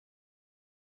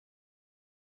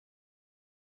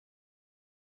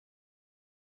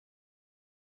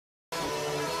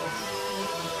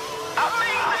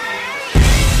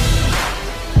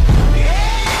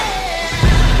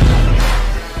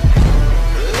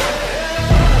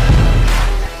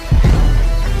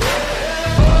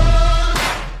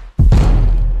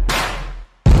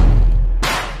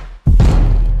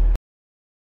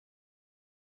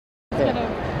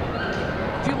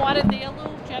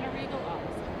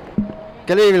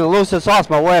Good evening, Lucis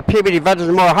Osmo. We're at Peabody Veterans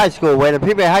Memorial High School, where the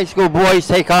Peabody High School boys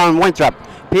take on Winthrop.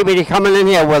 Peabody coming in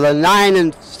here with a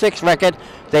 9-6 record.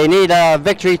 They need a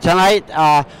victory tonight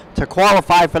to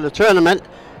qualify for the tournament.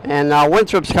 And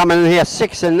Winthrop's coming in here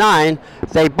 6-9.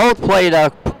 They both played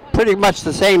pretty much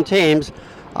the same teams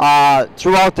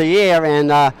throughout the year,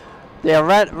 and their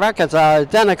records are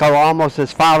identical almost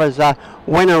as far as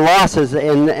win and losses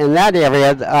in that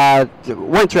area.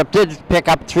 Winthrop did pick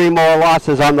up 3 more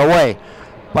losses on the way.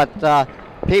 But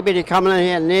Peabody coming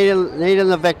in here needing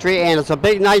the victory, and it's a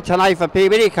big night tonight for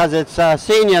Peabody because it's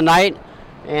senior night,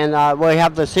 and we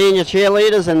have the senior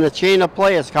cheerleaders and the senior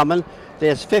players coming.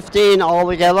 There's 15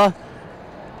 altogether,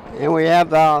 and we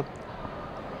have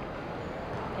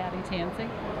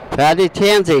Patty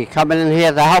Tansey coming in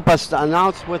here to help us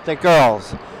announce with the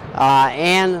girls.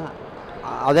 And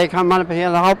are they coming up here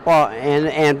to help?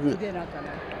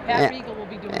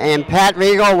 And Pat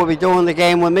Regal will be doing the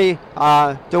game with me,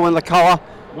 doing the color.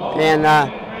 And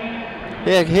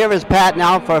here is Pat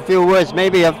now for a few words,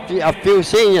 maybe a few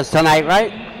seniors tonight,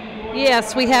 right?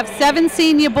 Yes, we have 7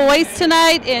 senior boys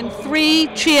tonight and 3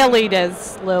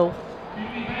 cheerleaders, Lou.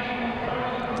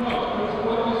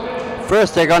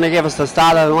 First, they're going to give us the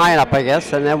start of the lineup, I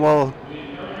guess, and then we'll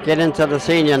get into the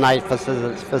senior night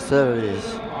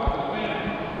facilities.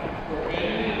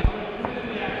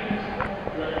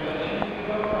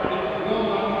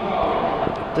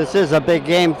 This is a big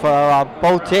game for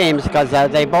both teams because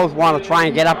they both want to try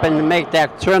and get up and make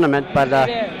that tournament, but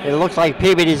it looks like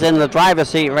Peabody's in the driver's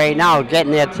seat right now,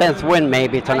 getting their 10th win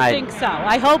maybe tonight. I think so.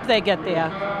 I hope they get there.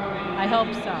 I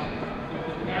hope so.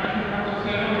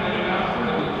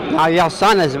 Now your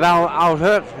son is out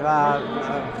hurt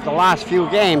the last few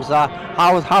games.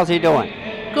 How's he doing?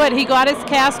 Good. He got his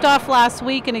cast off last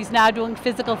week, and he's now doing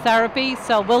physical therapy,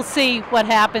 so we'll see what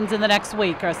happens in the next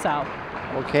week or so.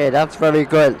 Okay, that's very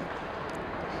good.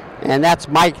 And that's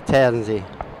Mike Tansey.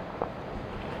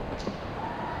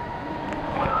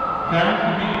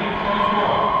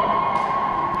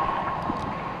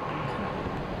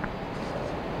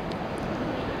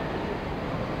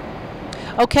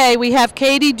 Okay, we have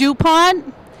Katie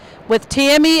DuPont with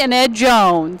Tammy and Ed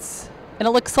Jones. And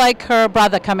it looks like her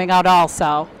brother coming out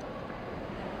also.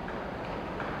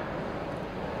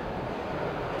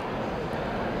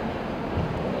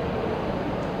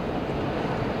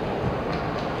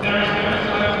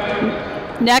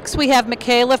 Next, we have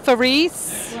Michaela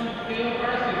Faris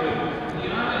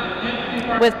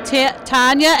with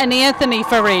Tanya and Anthony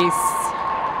Faris.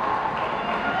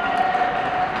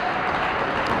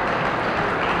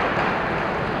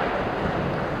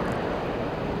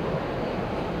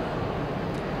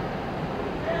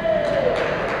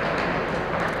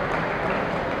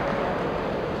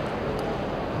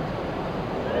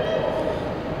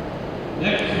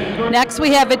 Next,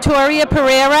 we have Victoria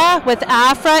Pereira with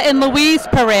Afra and Louise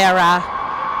Pereira.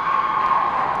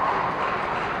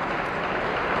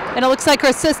 And it looks like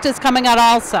her sister's coming out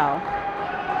also.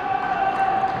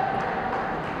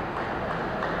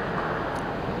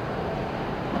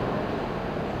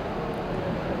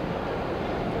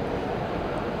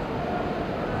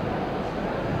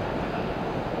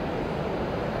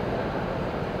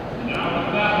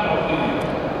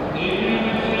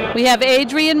 We have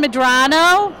Adrian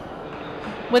Medrano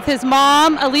with his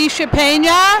mom, Alicia Pena,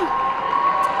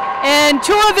 and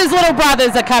 2 of his little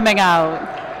brothers are coming out.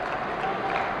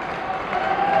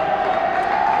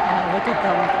 Oh, look at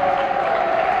them.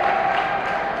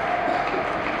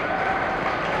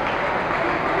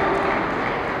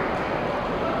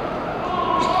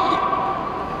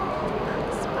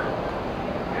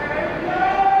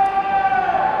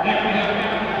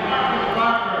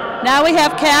 Now we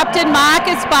have Captain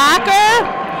Marcus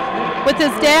Barker with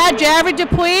his dad, Jared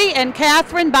Dupuy, and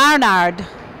Catherine Barnard.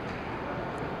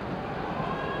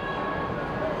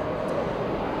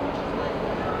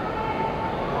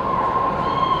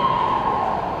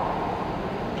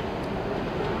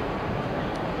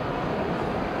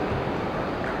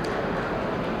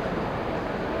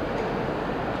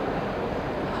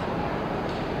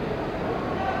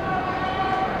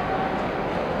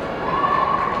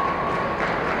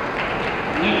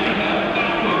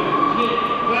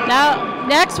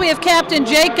 Next, we have Captain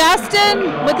Jake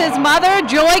Gustin with his mother,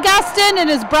 Joy Gustin, and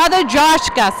his brother, Josh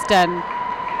Gustin.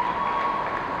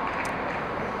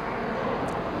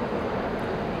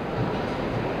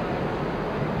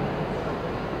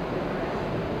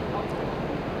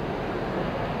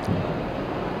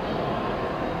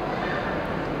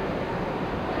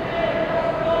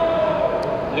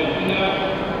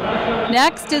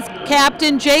 Next is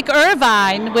Captain Jake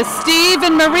Irvine with Steve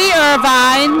and Marie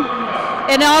Irvine,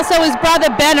 and also his brother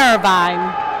Ben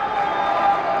Irvine.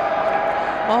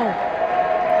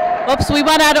 Oh. Oops, we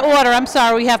went out of order. I'm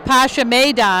sorry. We have Pasha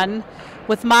Maidan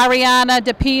with Mariana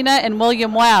DePina and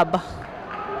William Webb.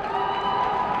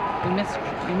 We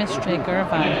missed Jake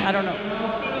Irvine. I don't know.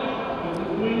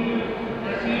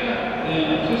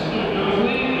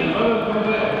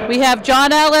 We have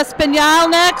John L. Espinal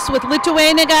next with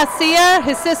Lituania Garcia,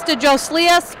 his sister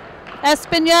Joslia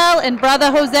Espinal, and brother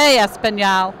Jose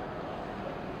Espinal.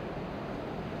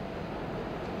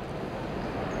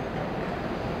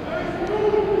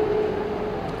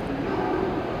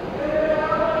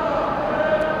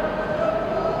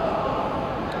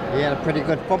 He had a pretty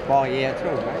good football year too,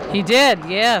 right? He did,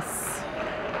 yes.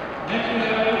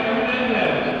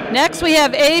 Next we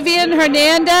have Avian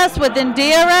Hernandez with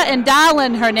Indira and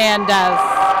Darlin Hernandez.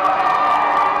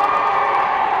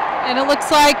 And it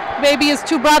looks like maybe his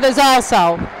two brothers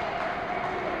also.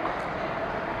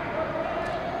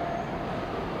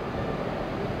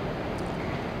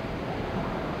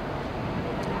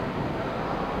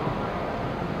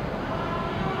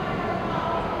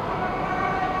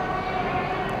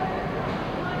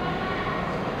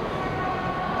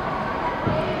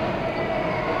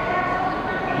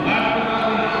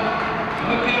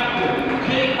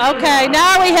 Okay,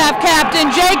 now we have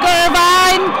Captain Jake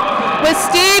Irvine with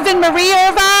Steve and Marie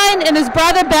Irvine and his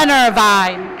brother Ben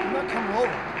Irvine. I'm not coming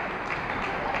over.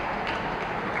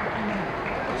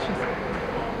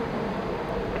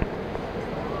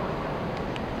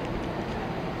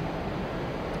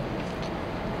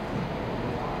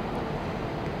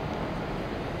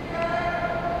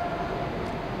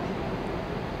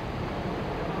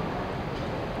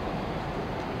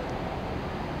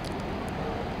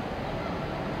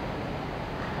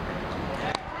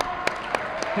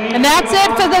 And that's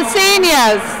it for the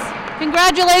seniors.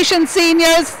 Congratulations,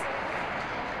 seniors.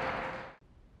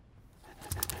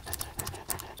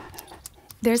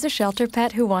 There's a shelter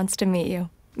pet who wants to meet you.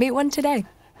 Meet one today.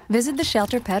 Visit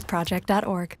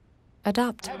theshelterpetproject.org.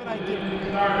 Adopt.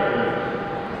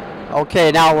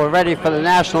 Okay, now we're ready for the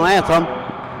national anthem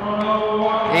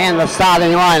and the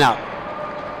starting lineup.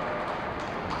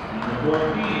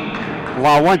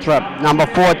 Well, Winthrop, number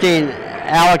 14,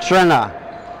 Alex Renner.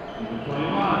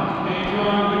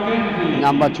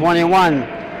 Number 21,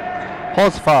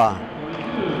 Hosfa.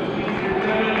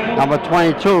 Number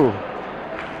 22,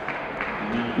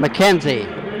 McKenzie.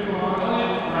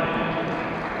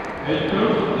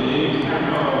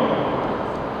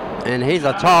 And he's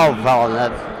a tall fellow,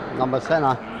 that's number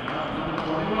center.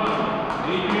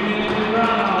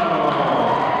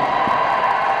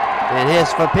 And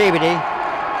here's for Peabody.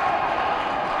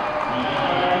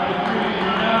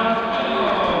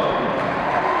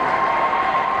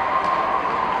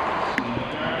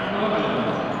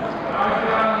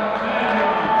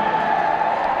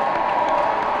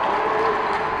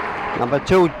 Number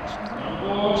 2,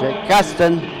 Jake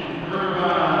Guston.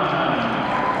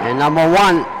 And number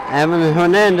 1, Evan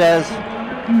Hernandez.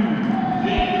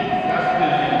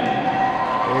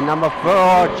 And number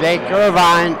 4, Jake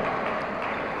Irvine.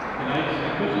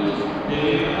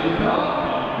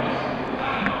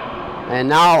 And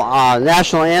now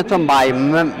national anthem by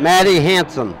Maddie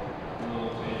Hanson.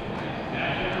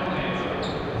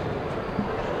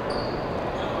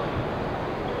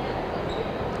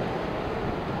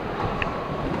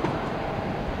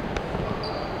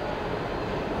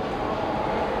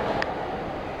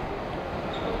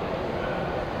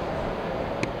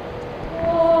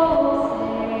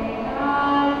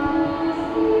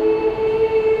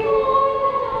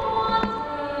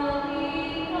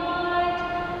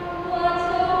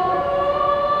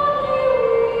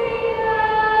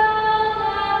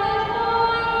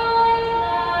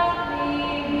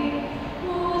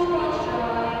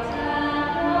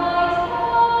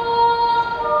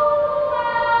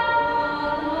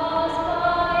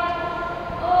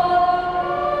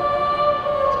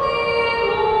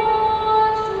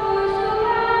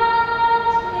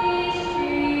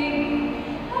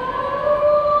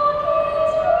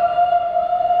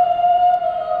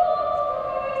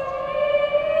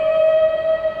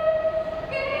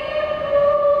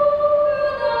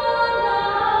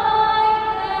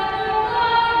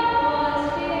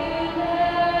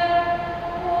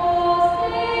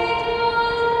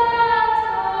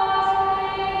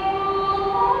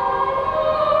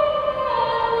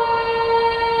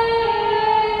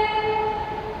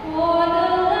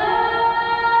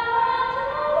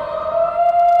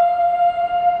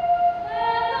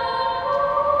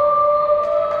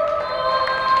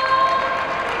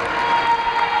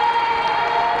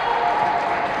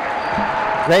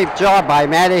 Great job by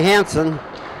Maddie Hanson.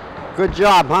 Good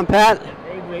job, huh, Pat?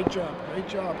 Great job, great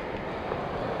job.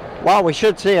 Well, we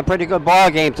should see a pretty good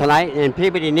ball game tonight, and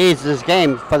Peabody needs this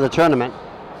game for the tournament.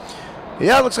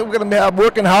 Yeah, looks like we're going to be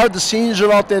working hard. The seniors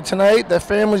are out there tonight. Their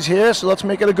family's here, so let's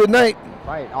make it a good night.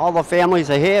 Right, all the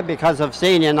families are here because of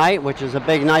senior night, which is a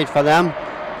big night for them.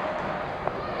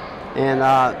 And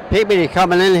Peabody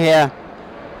coming in here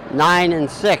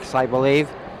 9-6, I believe,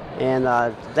 and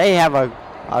they have a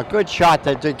good shot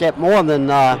to get more than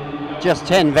just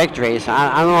 10 victories.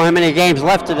 I don't know how many games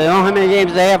left. Do they know how many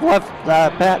games they have left,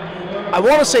 Pat? I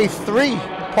want to say 3,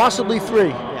 possibly 3.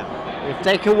 Yeah. If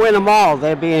they can win them all,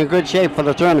 they'll be in good shape for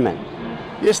the tournament.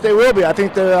 Yes, they will be. I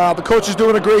think the coach is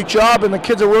doing a great job, and the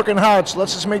kids are working hard, so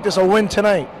let's just make this a win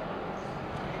tonight.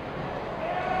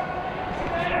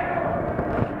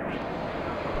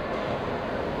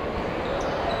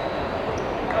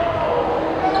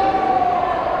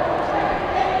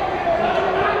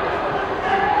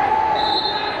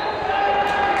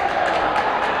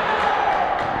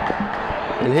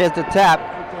 And here's the tap,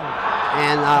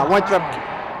 and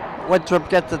Winthrop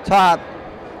gets the top.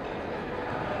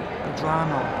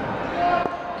 Drama.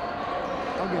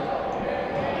 I'll get it.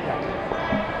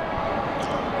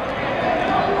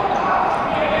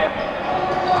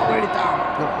 I'll write it down.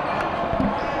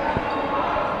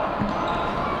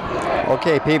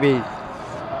 Okay, Peabody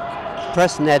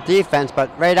pressing that defense, but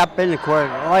right up in the court,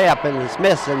 layup, and it's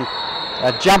missed, and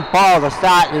a jump ball to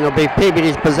start, and it'll be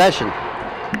Peabody's possession.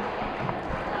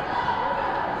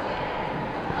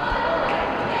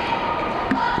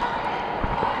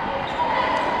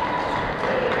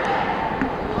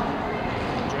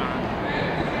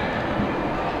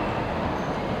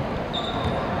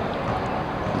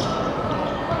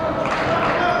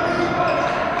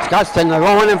 Guston, they're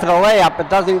going in for the layup, it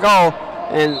doesn't go,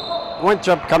 and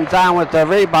Winthrop comes down with the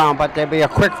rebound, but there'll be a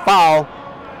quick foul.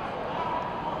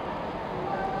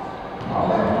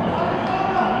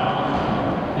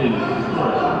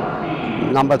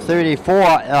 Number 34,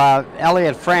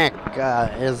 Elliot Frank,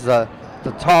 is the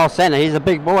tall center. He's a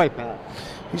big boy, Pat.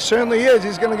 He certainly is.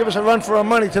 He's going to give us a run for our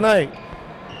money tonight.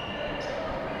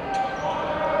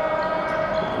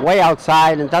 Way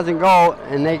outside and doesn't go,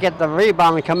 and they get the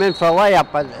rebound and come in for a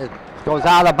layup, but it goes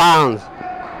out of bounds.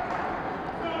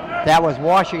 That was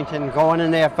Washington going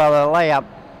in there for the layup.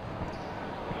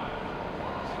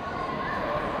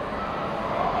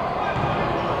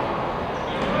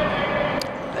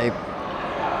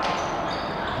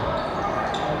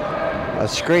 A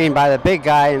screen by the big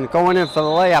guy and going in for the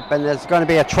layup, and there's going to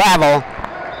be a travel.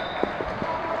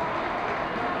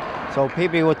 So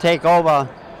Peabody will take over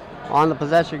on the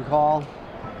possession call.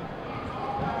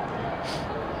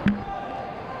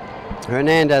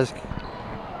 Hernandez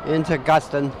into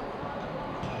Guston.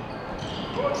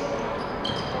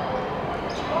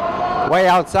 Way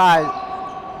outside.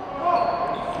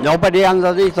 Nobody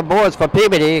underneath the boards for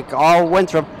Peabody, all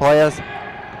Winthrop players.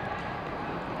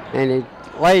 And he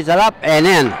lays it up and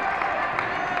in.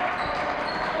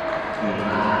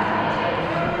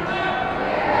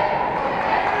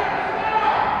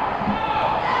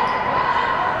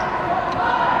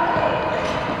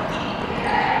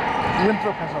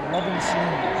 Winthrop has 11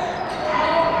 seniors.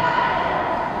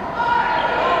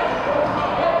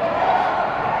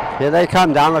 Here they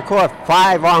come down the court,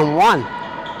 5-on-1.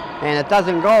 And it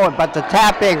doesn't go, but the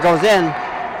tap in goes in.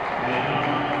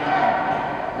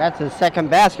 That's his second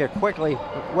basket quickly.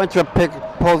 Winthrop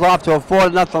pulls off to a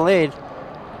 4-0 lead.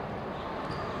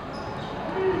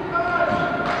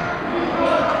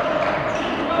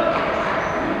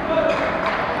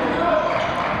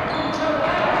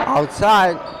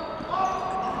 Outside.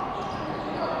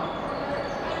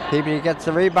 Peabody gets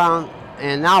the rebound,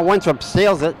 and now Winthrop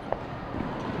seals it.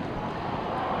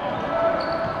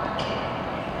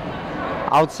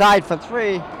 Outside for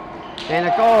 3, and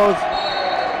it goes.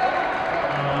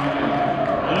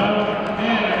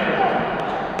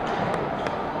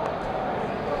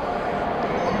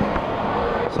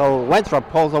 So Winthrop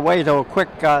pulls away to a quick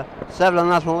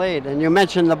 7-0 lead. And you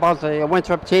mentioned about the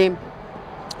Winthrop team.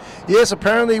 Yes,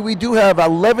 apparently we do have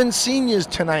 11 seniors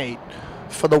tonight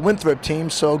for the Winthrop team,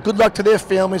 so good luck to their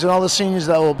families and all the seniors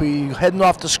that will be heading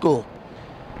off to school.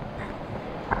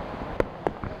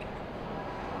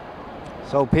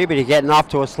 So Peabody getting off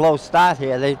to a slow start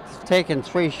here. They've taken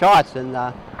 3 shots and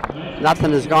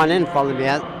nothing has gone in for them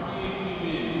yet.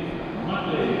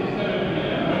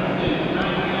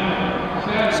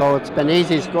 So it's been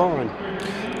easy scoring.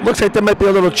 Looks like there might be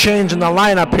a little change in the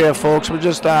lineup here, folks. We'll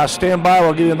just stand by.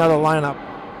 We'll give you another lineup.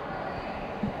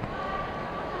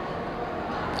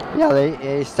 Yeah,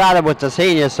 they started with the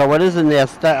seniors, so it is in their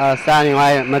starting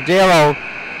lineup. Madero,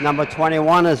 number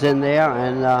 21, is in there,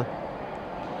 and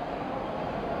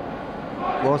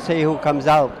we'll see who comes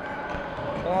out.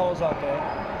 Well, fouls out there.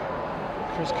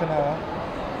 Chris Canella.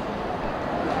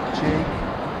 Jake.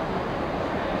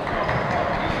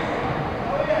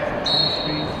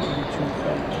 23, 32,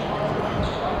 30.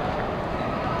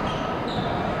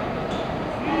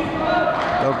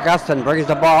 So Gustin brings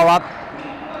the ball up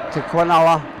to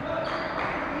Quinella.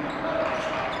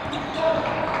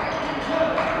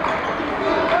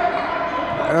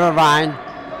 Irvine.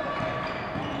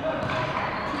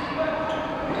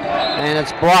 And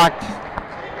it's blocked.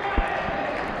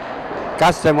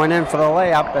 Gustin went in for the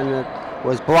layup and it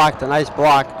was blocked, a nice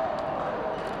block.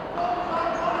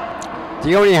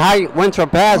 The only height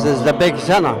Winthrop has is the big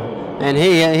center, and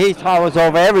he towers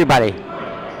over everybody.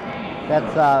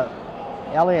 That's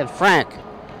Elliot Frank.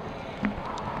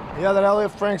 Yeah, that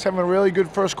Elliot Frank's having a really good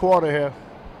first quarter here.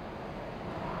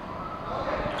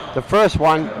 The first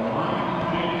one.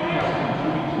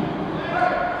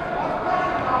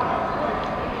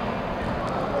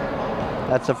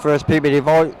 That's the first Peabody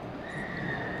vote.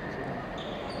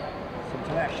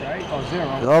 Subtract, right? Oh, 0.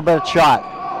 A little bit of shot.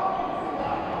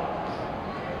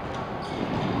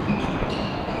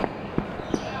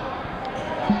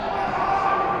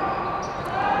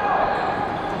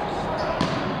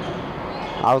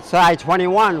 Outside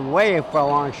 21, way for a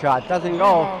long shot. Doesn't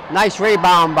go. Nice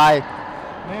rebound by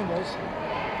Mendes.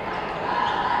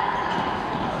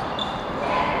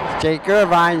 Jake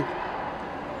Irvine.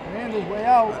 Mendes way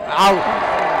out. Out.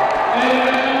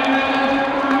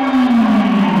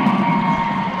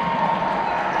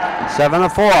 Seven to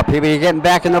 4. Peabody getting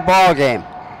back in the ball game.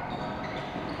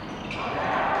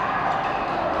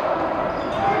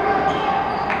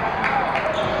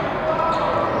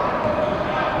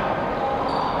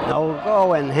 No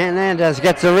go, and Hernandez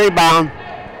gets the rebound.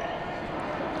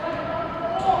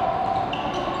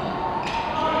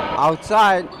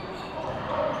 Outside.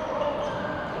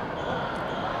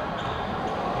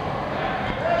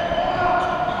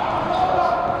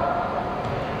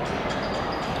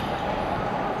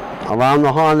 Around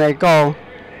the horn they go.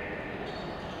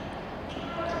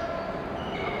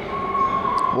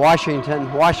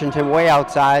 Washington way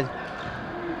outside.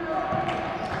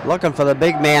 Looking for the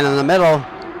big man in the middle.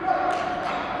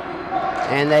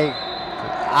 And they,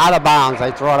 out of bounds,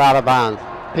 they throw it out of bounds.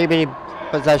 Peabody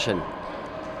possession.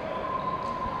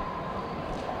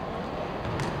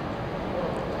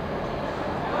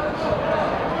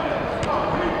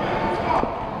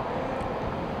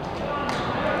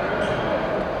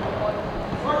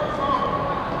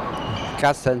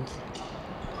 Gustin.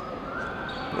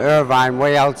 Irvine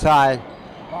way outside.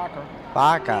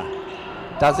 Barker.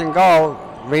 Doesn't go.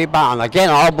 Rebound. Again,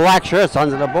 all black shirts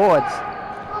under the boards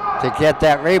to get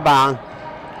that rebound.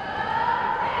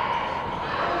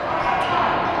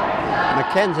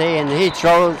 McKenzie, and he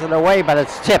throws it away, but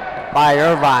it's tipped by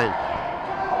Irvine.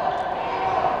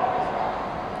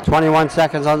 21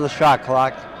 seconds on the shot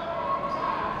clock.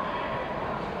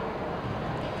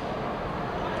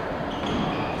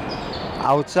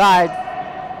 Outside.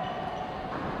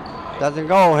 Doesn't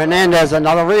go. Hernandez,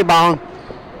 another rebound.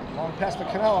 Long pass to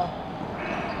Canella.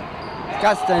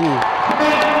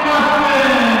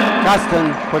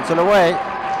 Gustin puts it away.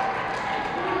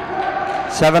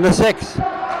 7 to 6.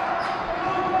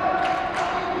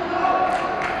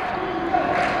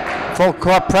 Full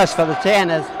court press for the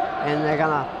Tanners, and they're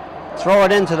gonna throw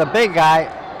it into the big guy,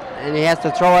 and he has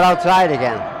to throw it outside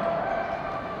again.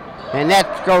 And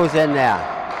that goes in there.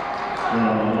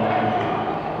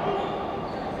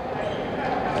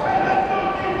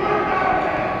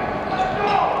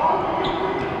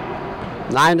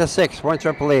 9 to 6,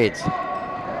 Winthrop leads.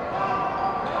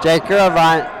 Jake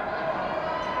Irvine.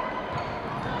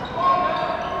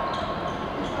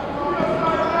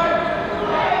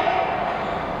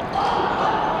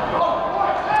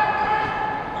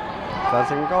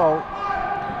 Doesn't go.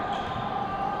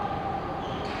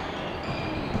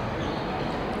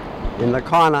 In the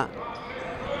corner.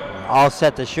 All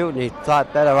set to shoot, and he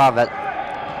thought better of it.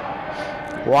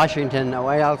 Washington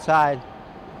away outside.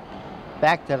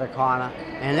 Back to the corner,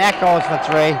 and that goes for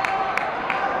 3.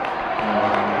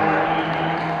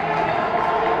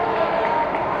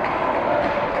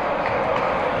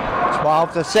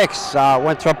 Twelve to 6.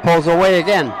 Winthrop pulls away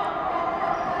again.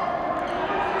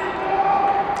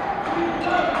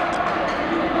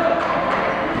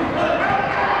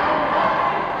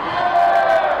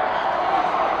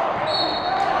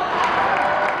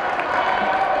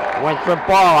 Winthrop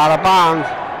ball out of bounds.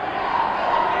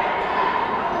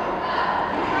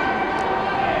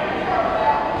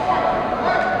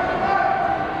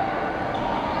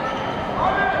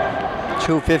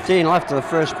 .2:15 left of the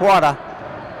first quarter.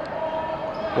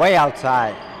 Way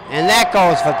outside. And that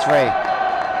goes for 3.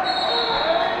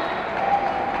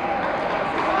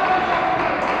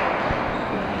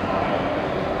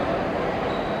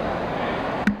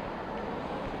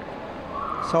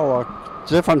 So a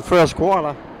different first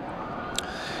quarter.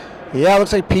 Yeah,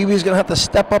 looks like Peabody's going to have to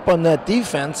step up on that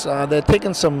defense. They're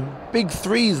taking some big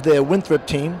threes there, Winthrop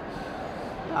team.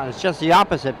 It's just the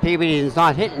opposite. Peabody is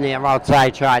not hitting their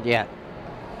outside shot yet.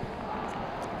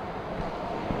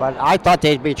 But I thought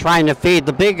they'd be trying to feed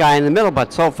the big guy in the middle,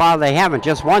 but so far they haven't.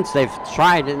 Just once they've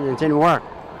tried it and it didn't work.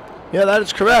 Yeah, that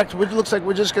is correct. It looks like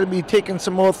we're just going to be taking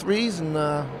some more threes and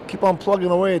keep on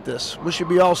plugging away at this. We should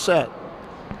be all set.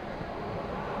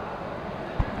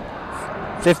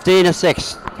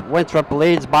 15-6. Winthrop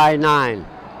leads by 9.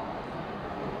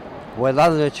 With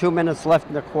under 2 minutes left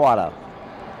in the quarter.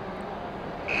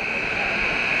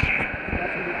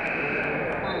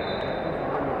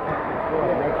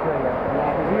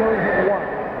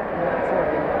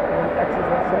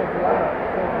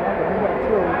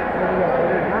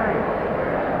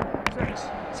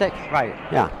 Six, right,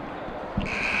 yeah.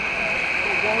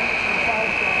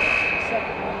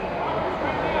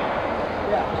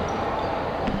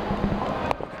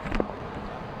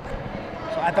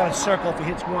 So I thought it's circle if he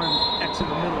hits one, X in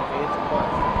the middle if he hits both.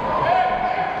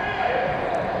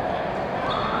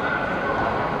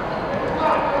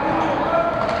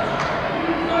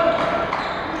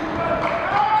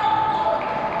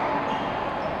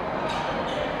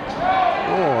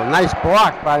 Oh, nice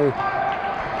block by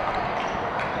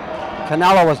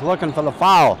Canelo. Was looking for the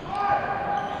foul.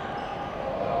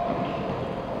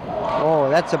 Oh,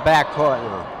 that's a backcourt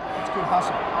now. That's good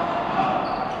hustle.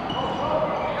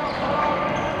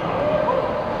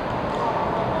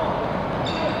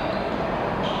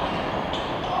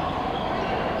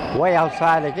 Way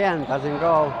outside again, doesn't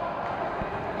go.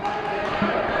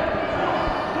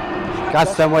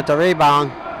 Gustin with the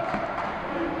rebound.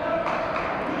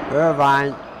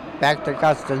 Irvine, back to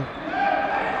Gustin.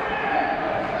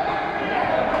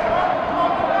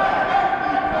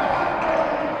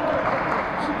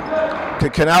 To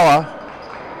Canella,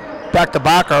 back to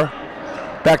Barker,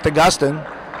 back to Gustin.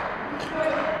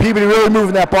 Peabody really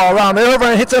moving that ball around.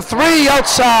 Irvine hits a three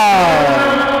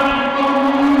outside.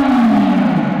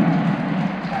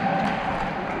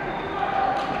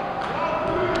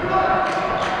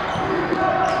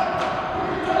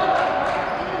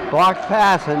 Blocked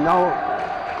pass and no.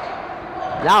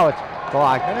 Now it's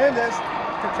blocked. Hernandez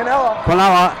to Canella.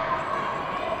 Canella.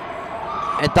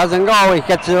 It doesn't go. He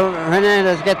gets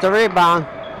Hernandez get the rebound.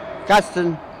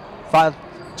 Gustin for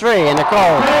 3 and it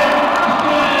goes.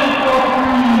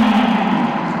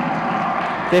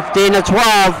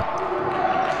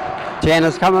 15-12.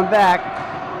 Tanners coming back.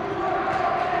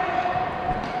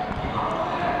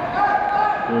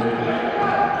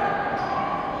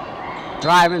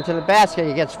 Driving to the basket,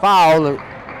 he gets fouled.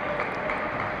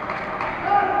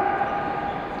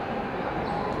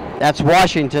 That's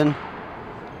Washington.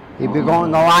 He'd be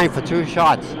going to the line for 2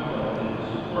 shots.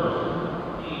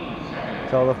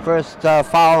 So the first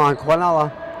foul on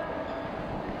Quinella.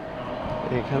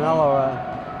 And Quinella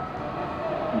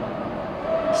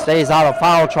stays out of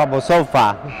foul trouble so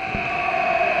far.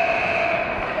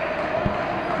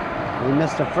 He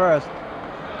missed the first.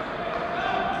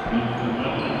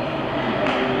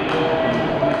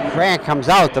 Grant comes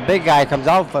out, the big guy comes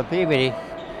out for Peabody.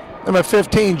 Number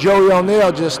 15, Joey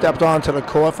O'Neill just stepped onto the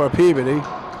court for Peabody.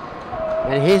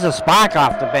 And he's a spark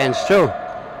off the bench too.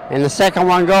 And the second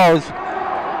one goes.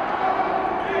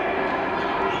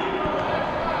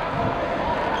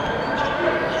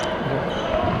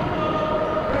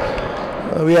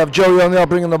 We have Joey O'Neill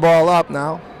bringing the ball up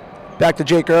now. Back to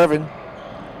Jake Irvin.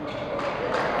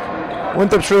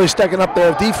 Winthrop's really stacking up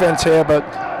their defense here, but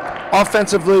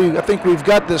offensively, I think we've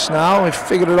got this now. We've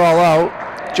figured it all out.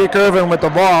 Jake Irvin with the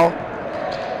ball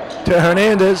to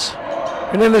Hernandez.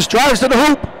 Hernandez drives to the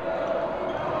hoop.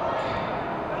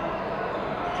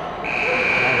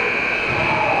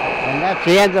 And that's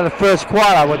the end of the first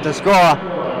quarter with the score.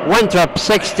 Winthrop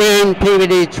 16,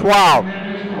 Peabody 12.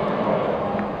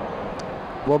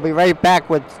 We'll be right back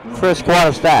with first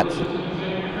quarter stats.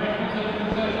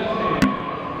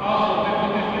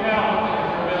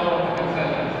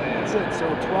 That's it, so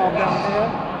 12 down there.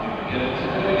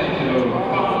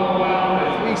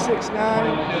 3, 6,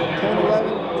 9, 10,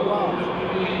 11,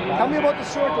 12. Tell me about the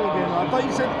circle again. I thought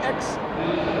you said X.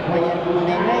 When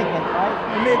they make it, right?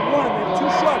 You made one. They have 2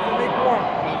 shots. You make one.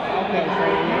 Okay, so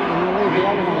you leave the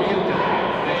other one empty.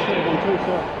 It should have been 2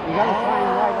 short. You got to find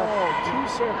the right one. 2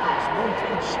 circles, 1 to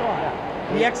each shot.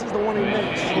 The X is the one he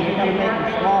makes. You got to make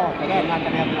them small because they're not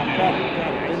going to have enough credit.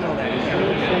 Didn't know that. 6,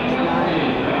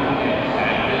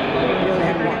 9. You only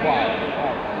had 1.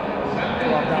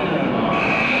 12 down there.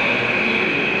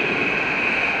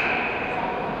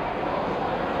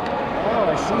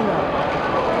 Oh, I see now.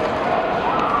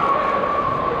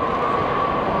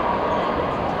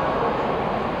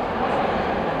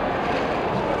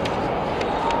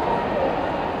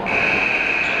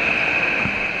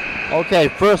 Okay,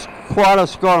 first quarter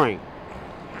scoring.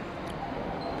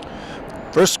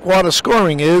 First quarter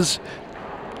scoring is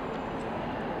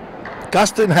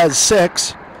Guston has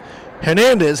 6,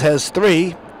 Hernandez has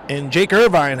 3, and Jake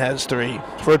Irvine has 3,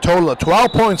 for a total of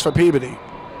 12 points for Peabody.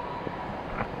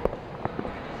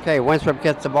 Okay, Winthrop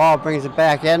gets the ball, brings it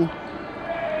back in.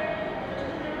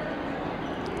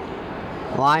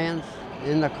 Lions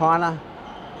in the corner.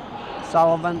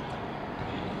 Sullivan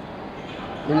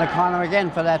in the corner again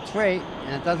for that 3,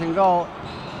 and it doesn't go.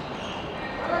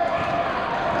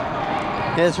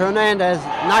 Here's Hernandez,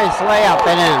 nice layup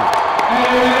and in.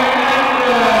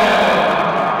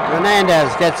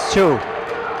 Hernandez gets 2.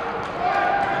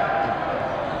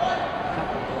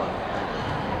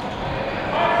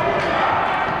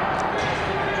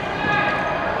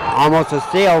 Almost a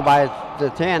steal by the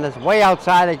Tanners. Way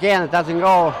outside again, it doesn't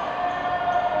go.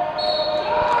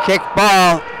 Kick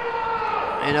ball,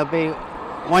 and it'll be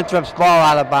Winthrop's ball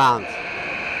out of bounds.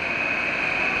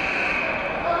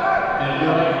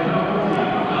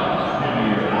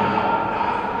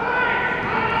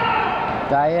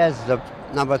 Diaz, the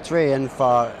number 3, in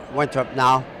for Winthrop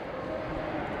now.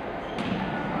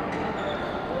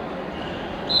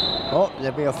 Oh,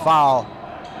 there'll be a foul.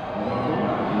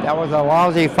 That was a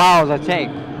lousy foul to take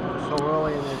so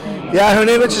early in the game. Yeah,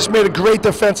 Hernandez just made a great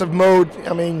defensive mode.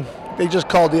 I mean, they just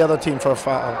called the other team for a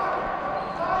foul.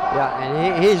 Yeah,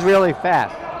 and he's really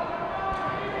fast.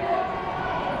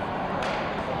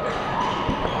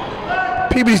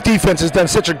 Peabody's defense has done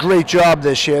such a great job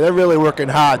this year. They're really working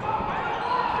hard.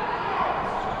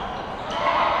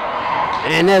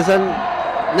 And there's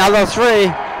another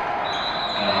 3.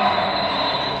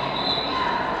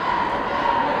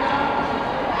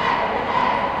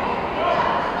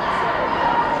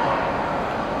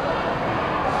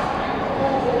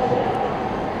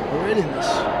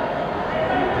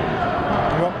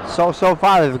 So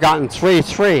far they've gotten 3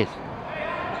 threes.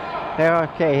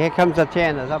 Okay, here comes the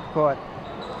Tanners up court.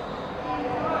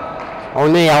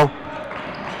 O'Neal.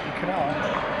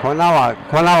 Quinoa and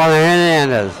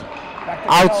Hernandez.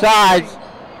 Outside,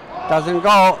 doesn't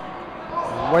go.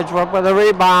 Winthrop with a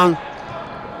rebound.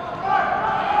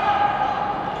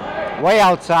 Way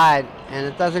outside, and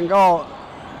it doesn't go.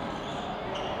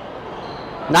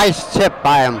 Nice tip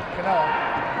by him.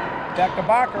 Back to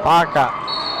Barker. Barker.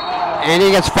 And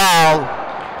he gets fouled.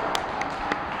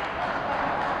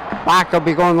 Barker will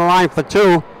be going to the line for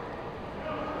 2.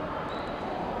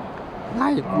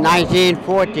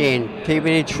 19-14,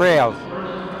 Peabody trails.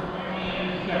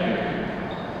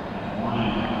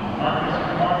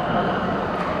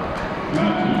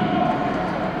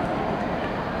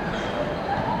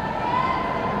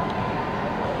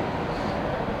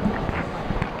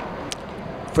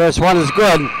 First one is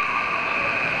good.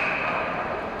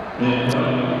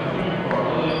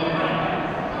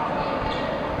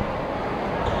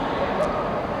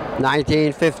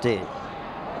 $19-15.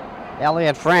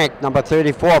 Elliot Frank, number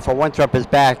 34 for Winthrop, is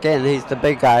back in. He's the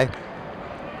big guy.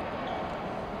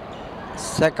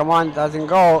 Second one doesn't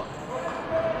go.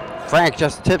 Frank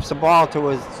just tips the ball to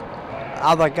his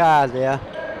other guy there.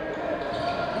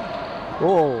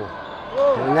 Oh,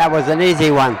 and that was an easy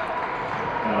one.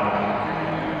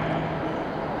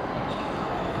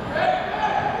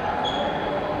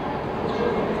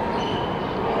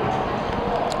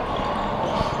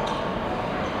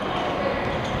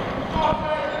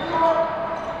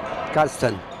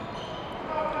 Guston.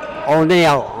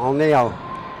 O'Neal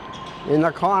in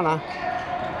the corner.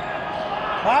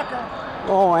 Barker.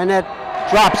 Oh, and it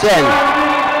drops in.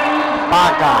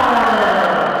 Barker.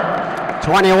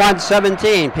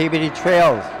 21-17, Peabody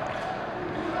trails.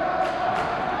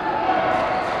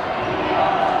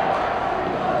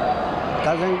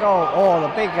 Doesn't go. Oh, the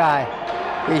big guy.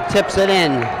 He tips it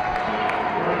in.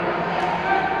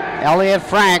 Elliot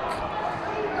Frank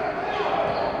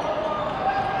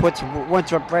puts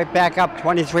Winthrop right back up,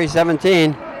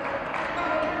 23-17.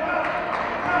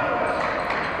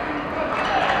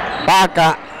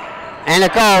 Barker, and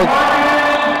it goes.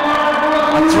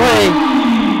 A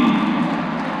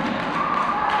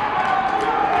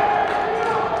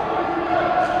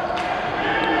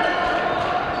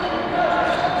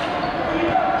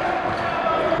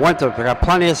 3. Winthrop got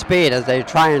plenty of speed as they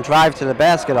try and drive to the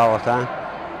basket all the time.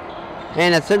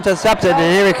 And it's intercepted,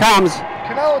 and here he comes.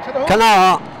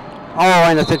 Canoa. Oh,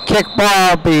 and it's a kick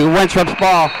ball, be Winthrop's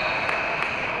ball.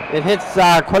 It hits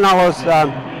Canoa's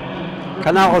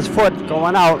foot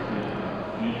going out.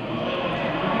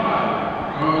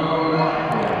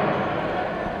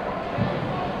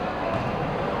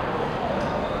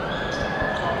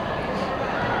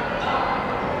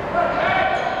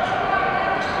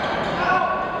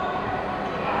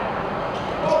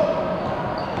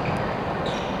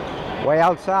 Way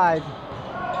outside.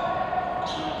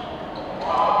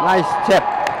 Nice tip.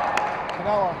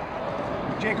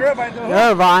 Jake Irvine.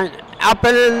 Irvine up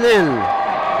and in.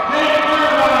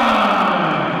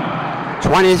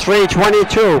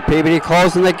 23-22. Peabody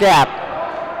closing the gap.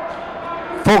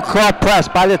 Full court press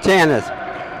by the Tanners.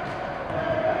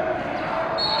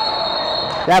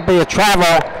 That'd be a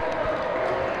travel.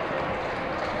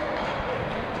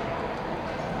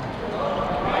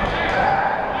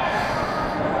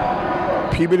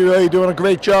 Peabody really doing a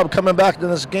great job coming back to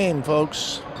this game,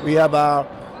 folks. We have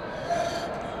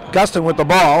Gustin with the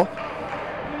ball.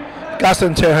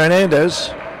 Gustin to Hernandez.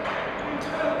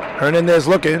 Hernandez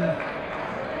looking.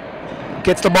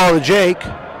 Gets the ball to Jake.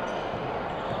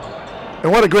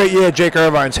 And what a great year Jake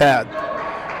Irvine's had.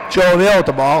 Joe O'Neill with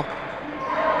the ball.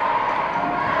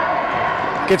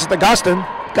 Gets it to Gustin.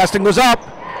 Gustin goes up.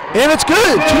 And it's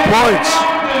good. 2 points.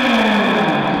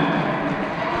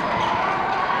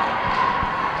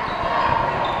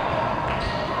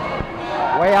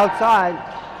 Way outside.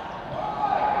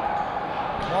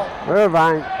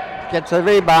 Irvine gets a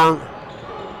rebound.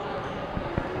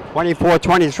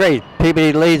 24-23.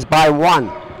 Peabody leads by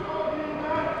 1.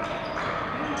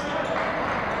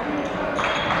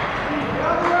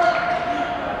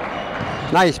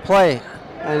 Nice play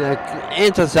and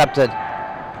intercepted.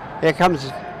 Here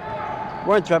comes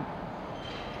Winthrop,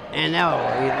 and now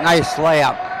nice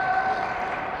layup.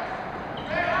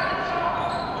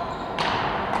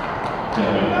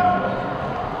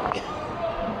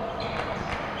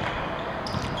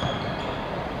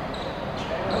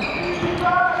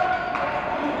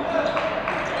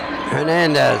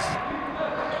 Hernandez.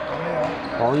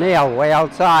 O'Neill way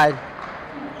outside.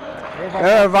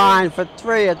 Irvine for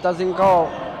 3, it doesn't go.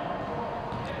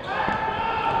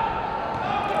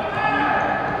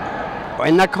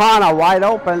 In the corner, wide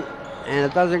open, and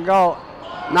it doesn't go.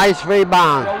 Nice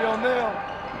rebound.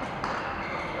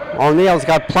 O'Neill's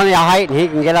got plenty of height and he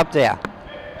can get up there.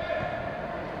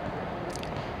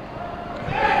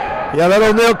 Yeah, that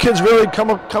O'Neill kid's really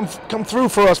come through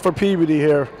for us for Peabody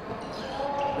here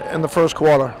in the first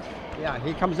quarter. Yeah,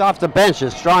 he comes off the bench, a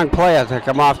strong player to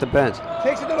come off the bench.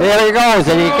 There he goes,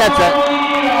 and he gets it.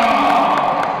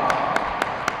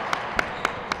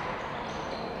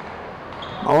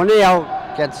 O'Neill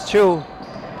gets 2.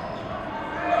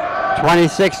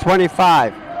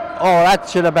 26-25. Oh, that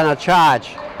should have been a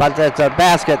charge, but it's a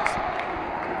basket. –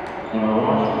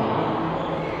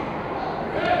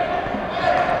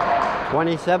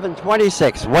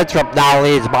 27-26. Winthrop now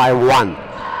leads by 1.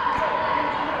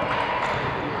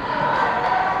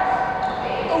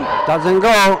 Doesn't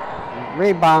go.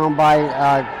 Rebound by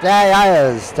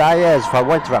Diaz for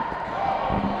Winthrop.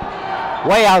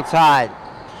 Way outside.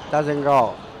 Doesn't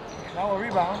go. Now a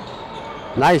rebound.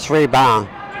 Nice rebound.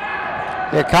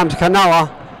 Here comes Canoa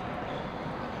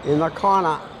in the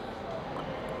corner.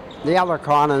 The other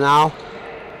corner now.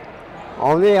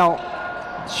 O'Neill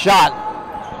shot.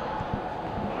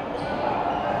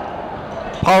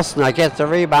 Postner gets the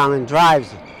rebound and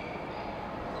drives.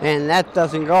 And that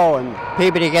doesn't go, and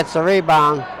Peabody gets the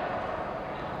rebound.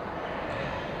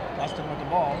 Gustin with the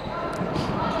ball.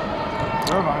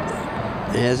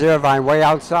 Irvine. Here's Irvine way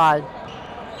outside.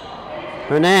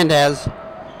 Hernandez.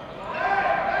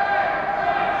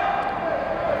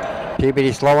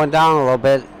 Peabody slowing down a little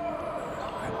bit.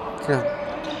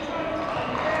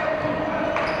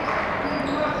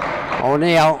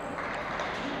 O'Neill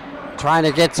trying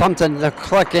to get something to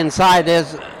click inside.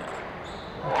 There's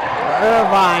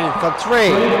Irvine for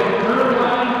 3.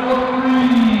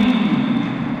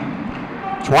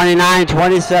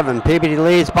 29-27. Peabody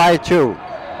leads by 2.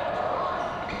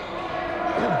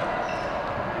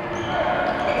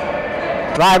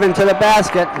 Driving to the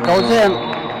basket, goes in.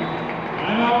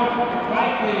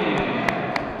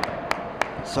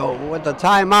 So with the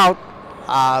timeout,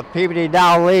 Peabody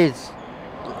now leads.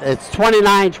 It's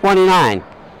 29-29.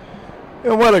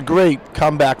 And what a great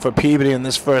comeback for Peabody in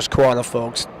this first quarter,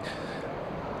 folks.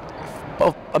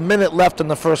 About a minute left in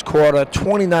the first quarter,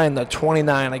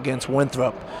 29-29 against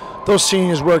Winthrop. Those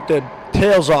seniors worked their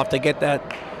tails off to get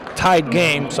that tied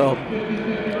game, so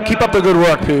keep up the good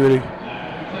work, Peabody.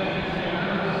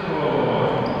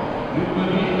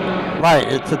 Right,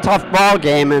 it's a tough ball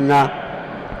game, and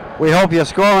we hope your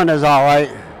scoring is all right.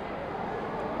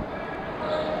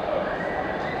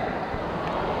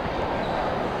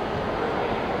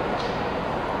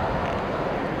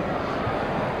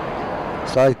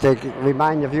 So I'd like to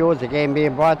remind the viewers the game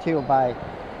being brought to you by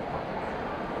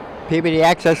Peabody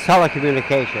Access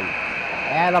Telecommunication.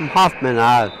 Adam Hoffman,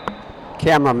 our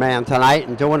cameraman tonight,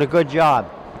 and doing a good job.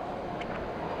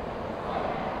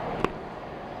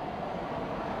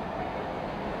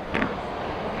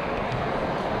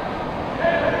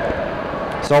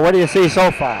 So what do you see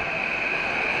so far?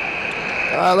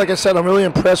 Like I said, I'm really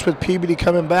impressed with Peabody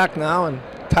coming back now and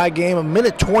tie game. A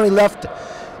minute 20 left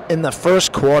in the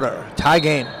first quarter. Tie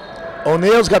game.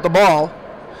 O'Neill's got the ball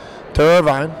to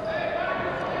Irvine.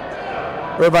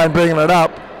 Irvine bringing it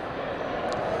up.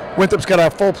 Winthrop's got a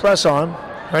full press on.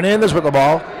 Hernandez with the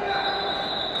ball.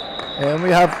 And we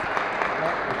have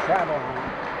Travel.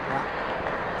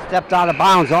 Stepped out of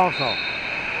bounds also.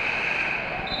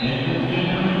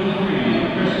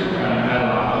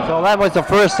 So that was the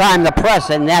first time the press,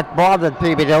 and that bothered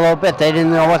Peabody a little bit. They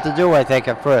didn't know what to do, I think,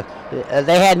 at first.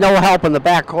 They had no help in the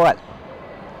backcourt.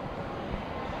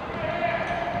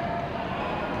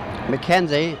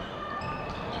 McKenzie.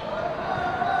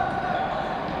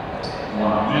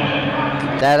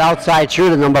 That outside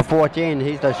shooter, number 14,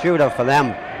 he's the shooter for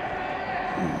them.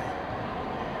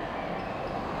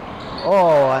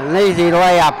 Oh, an easy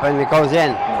layup, and it goes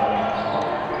in.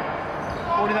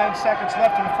 49 seconds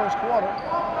left in the first quarter.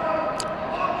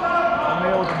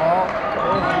 O'Neill with the ball.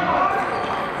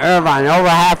 Irvine over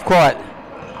half court.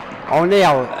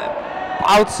 O'Neill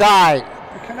outside.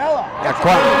 Canella.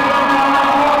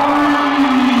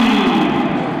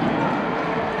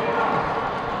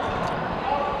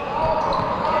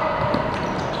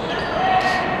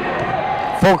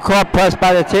 Full court press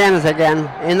by the Tanners again.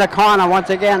 In the corner once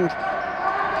again.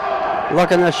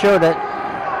 Looking to shoot it.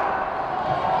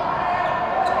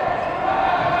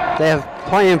 They're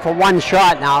playing for one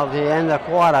shot now at the end of the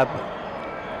quarter.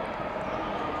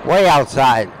 Way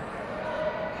outside.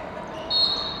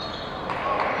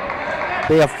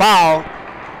 Be a foul. 8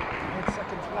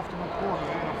 seconds left in the quarter. A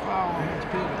foul against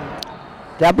Peabody.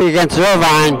 That'll be against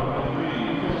Irvine.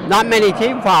 Not many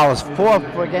team fouls.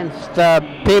 4 against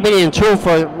Peabody and 2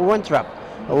 for Winthrop.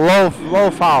 Low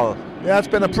foul. Yeah, it's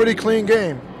been a pretty clean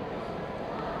game.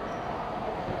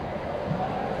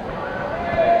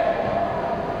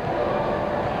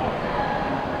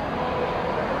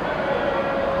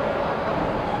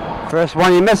 First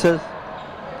one he misses.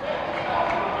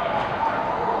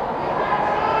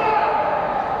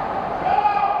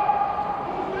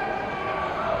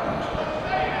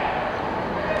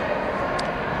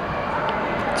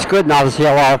 It's good now to see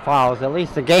a lot of fouls. At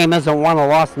least the game isn't won or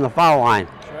lost in the foul line.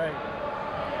 That's right.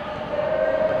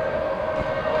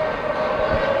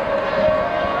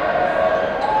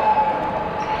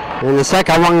 And the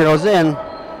second one goes in.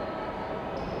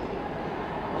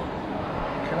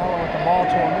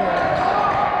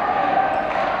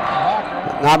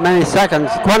 Not many seconds.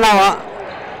 Quinoa,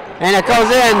 and it goes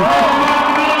in.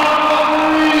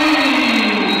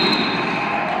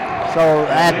 So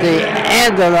at the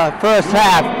end of the first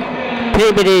half,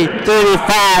 Peabody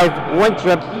 35,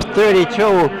 Winthrop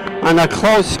 32 on a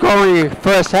close scoring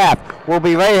first half. We'll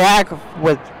be right back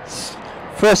with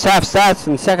first half stats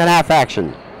and second half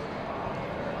action.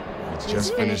 We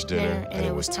just finished dinner and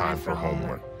it was time for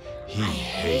homework. He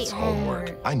hates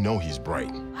homework. I know he's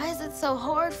bright. Why is it so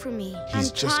hard for me?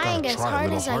 He's just trying gotta as try a hard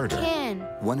little as harder. I can.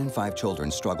 1 in 5 children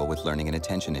struggle with learning and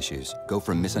attention issues. Go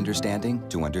from misunderstanding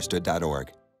to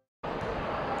understood.org.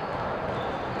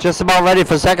 Just about ready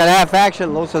for second half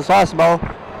action. Lucis Osmo.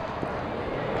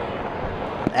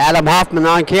 Adam Hoffman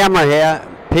on camera here.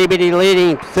 Peabody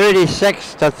leading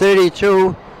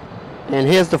 36-32. And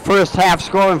here's the first half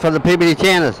scoring for the Peabody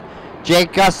Tanners.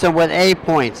 Jake Guston with 8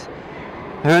 points.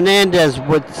 Hernandez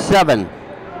with 7.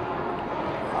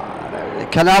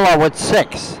 Canella with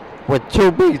 6, with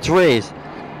 2 big threes.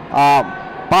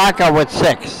 Barker with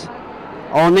 6.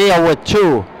 O'Neill with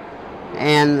 2.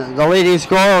 And the leading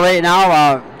scorer right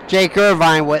now, Jake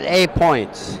Irvine with 8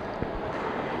 points.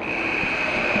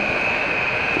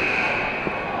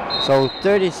 So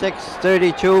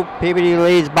 36-32, Peabody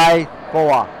leads by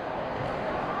 4.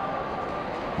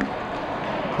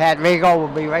 Pat Rigo will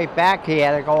be right back. He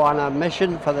had to go on a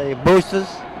mission for the boosters.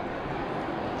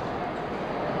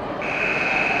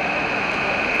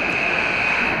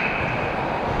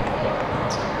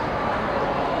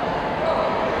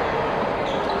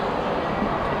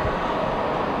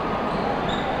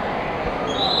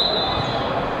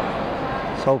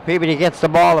 So Peabody gets the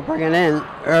ball to bring it in.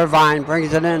 Irvine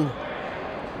brings it in.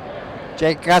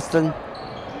 Jake Guston.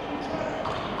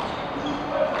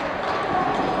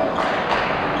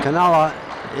 Canella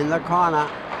in the corner,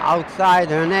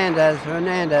 outside Hernandez.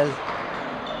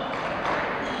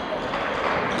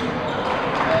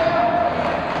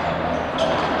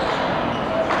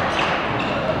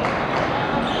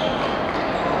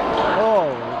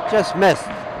 Oh, just missed.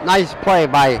 Nice play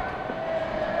by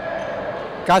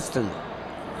Guston.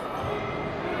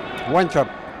 Winthrop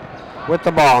with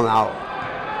the ball now.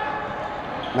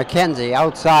 McKenzie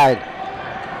outside.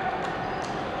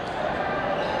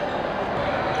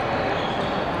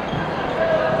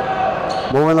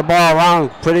 Moving the ball around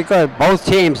pretty good. Both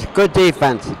teams, good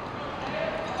defense.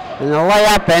 And the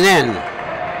layup and in.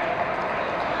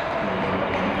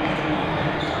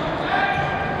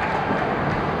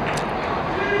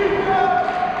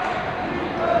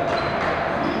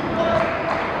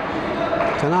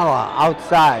 Canella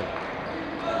outside.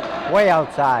 Way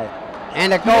outside.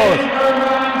 And it goes.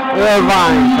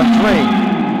 Irvine for 3.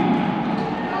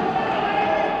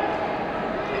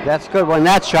 That's good when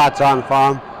that shot's on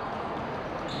for him.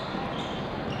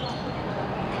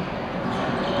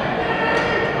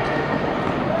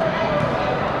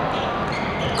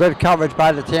 Good coverage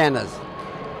by the Tanners.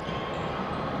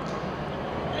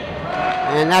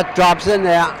 And that drops in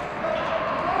there.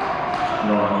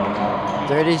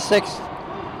 36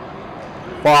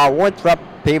 for Winthrop,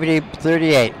 Peabody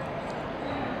 38.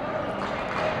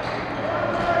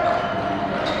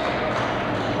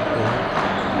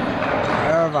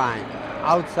 Irvine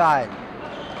outside.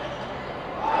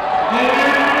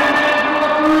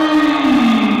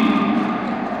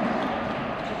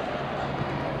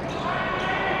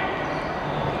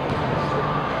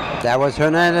 That was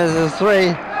Hernandez's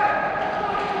 3.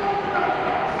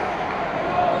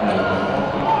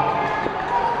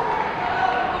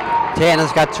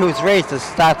 Tanners got 2 threes to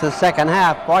start the second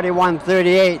half,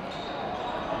 41-38.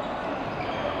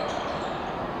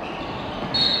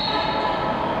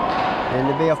 And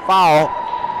to be a foul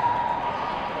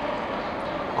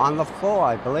on the floor,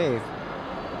 I believe.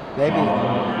 Maybe.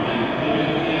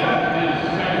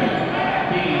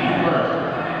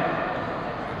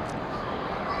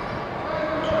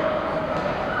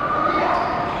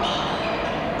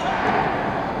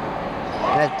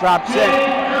 That drops in.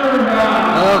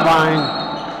 Irvine.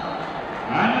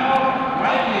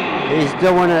 He's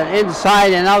doing it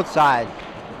inside and outside.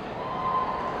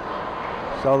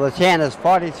 So the Tanners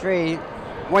 43,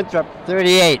 Winthrop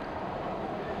 38.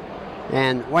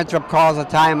 And Winthrop calls a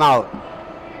timeout.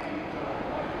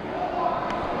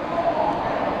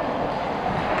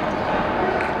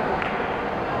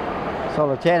 So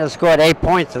the Tanners scored 8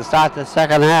 points to start the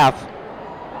second half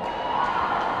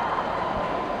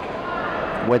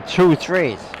with 2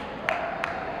 threes.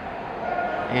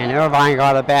 And Irvine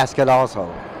got a basket also.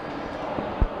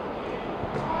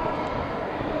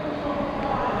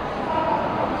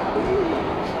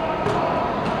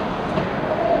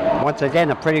 Once again,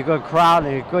 a pretty good crowd,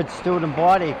 and a good student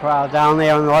body crowd down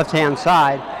there on the left-hand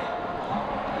side.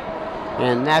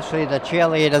 And naturally, the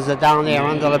cheerleaders are down there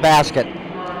under the basket.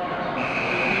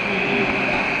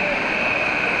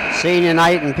 Senior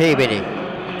night in Peabody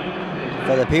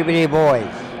for the Peabody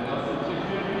boys.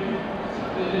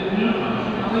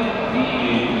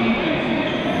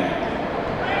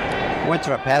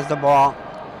 Winthrop has the ball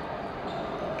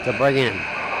to bring in.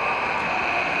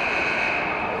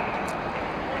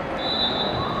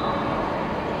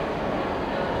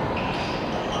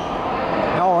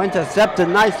 Oh, intercepted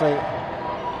nicely.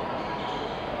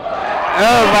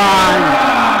 Irvine.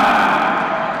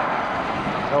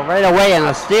 So right away, and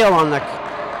a steal on the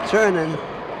turn-in.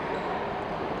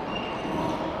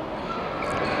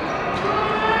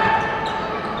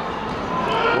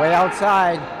 Way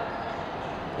outside.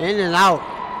 In and out.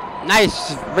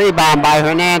 Nice rebound by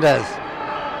Hernandez.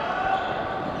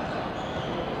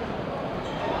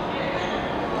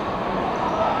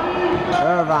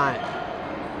 Irvine.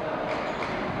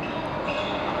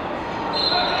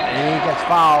 And he gets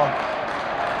fouled.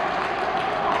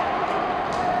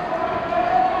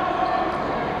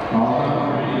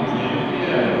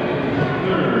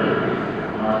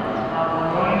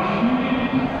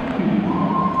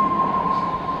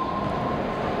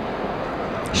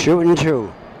 Shooting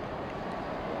 2.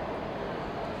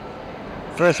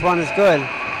 First one is good.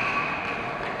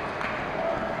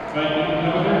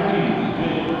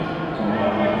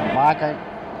 Barker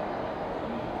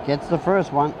gets the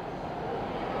first one.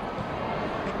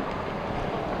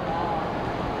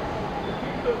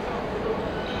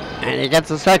 And he gets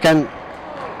the second.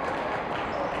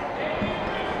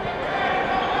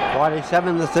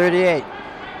 47-38.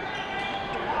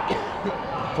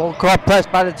 Full court press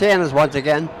by the Tanners once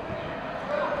again.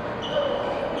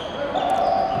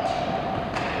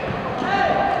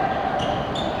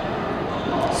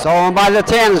 Stolen by the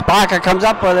Tanners. Barker comes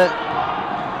up with it.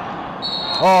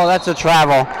 Oh, that's a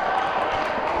travel.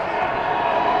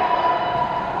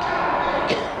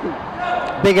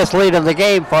 Biggest lead of the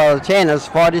game for the Tanners,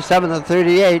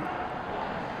 47-38.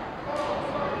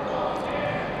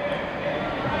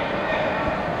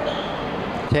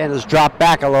 Tanners drop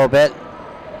back a little bit.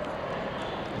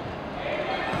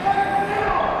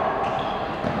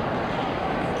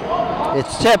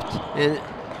 It's tipped and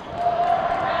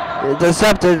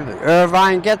intercepted.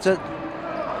 Irvine gets it.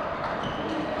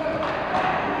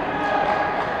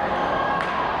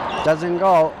 Doesn't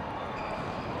go.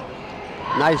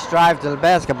 Nice drive to the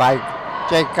basket by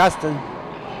Jake Guston.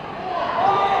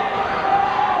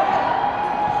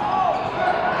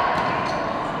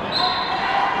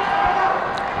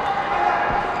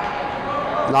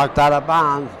 Knocked out of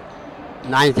bounds.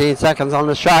 19 seconds on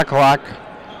the shot clock.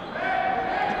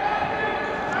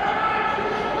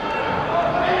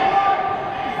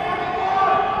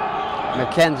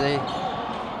 McKenzie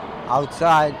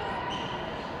outside.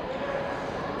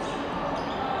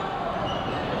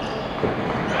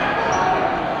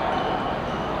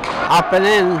 Up and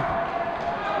in.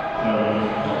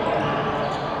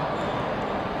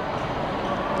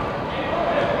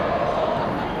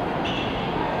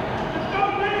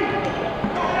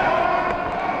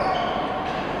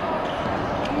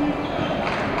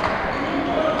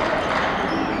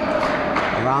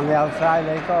 Around the outside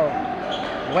they go.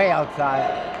 Way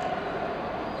outside.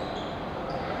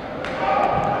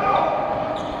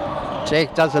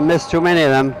 Jake doesn't miss too many of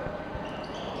them.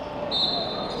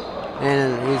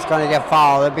 And he's going to get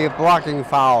fouled. It'll be a blocking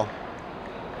foul.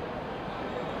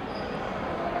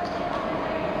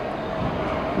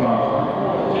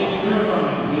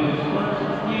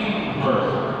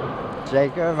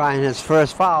 Jake Irvine, his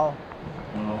first foul.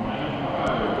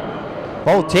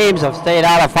 Both teams have stayed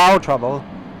out of foul trouble.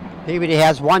 Peabody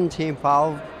has one team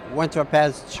foul. Winthrop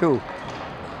has two.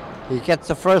 He gets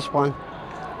the first one.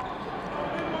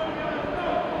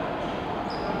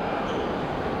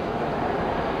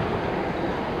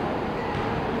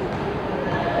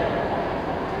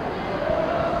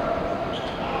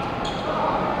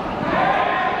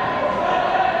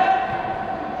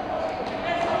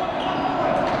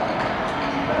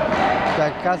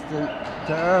 Guston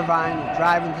to Irvine,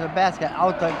 driving to the basket,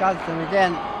 out to Guston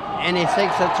again, and he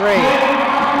sinks a three.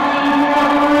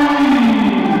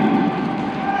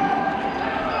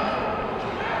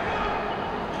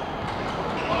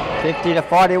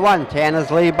 50-41,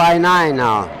 Tanners lead by 9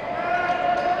 now.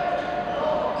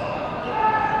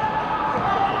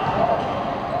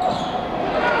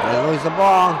 They lose the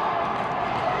ball.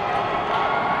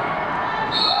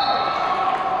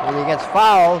 And he gets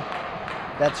fouled.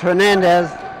 That's Hernandez.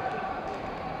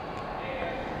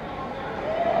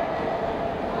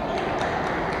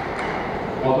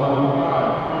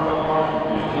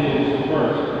 His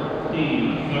first,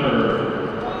 team third.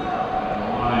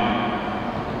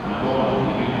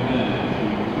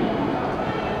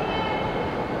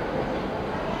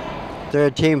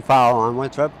 Third team foul on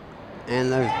Winthrop,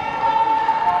 and the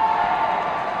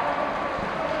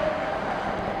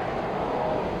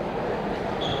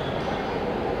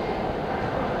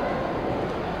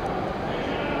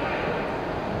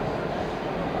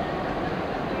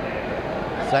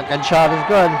second shot is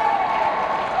good.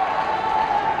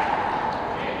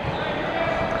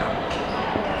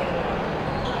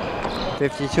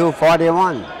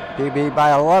 (52-41), Peabody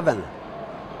by 11.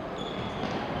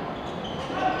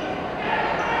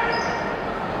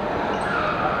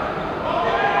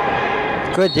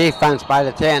 Good defense by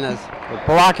the Tanners. The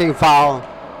blocking foul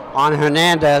on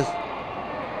Hernandez.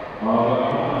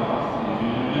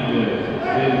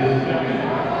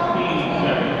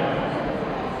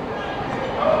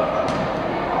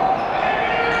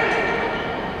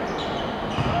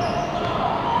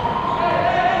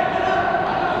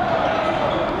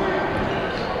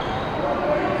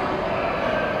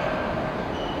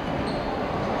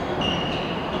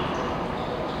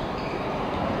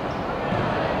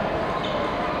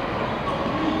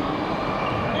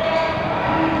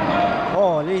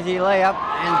 An easy layup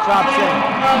and drops in.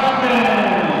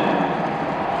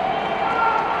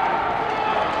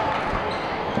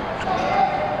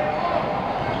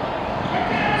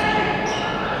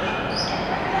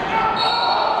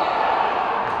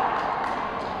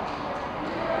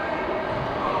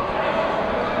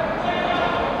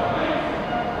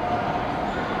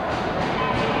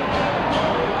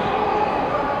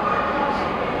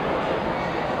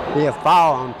 Be a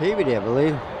foul on Peabody, I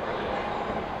believe.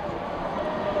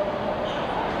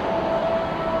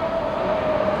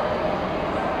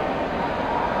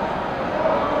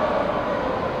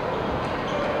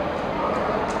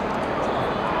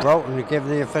 Broughton to give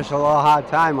the official a little hard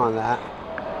time on that.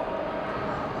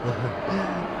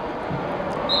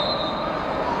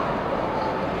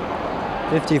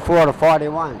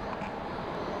 (54-41).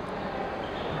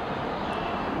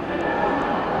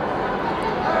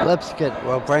 Lipskett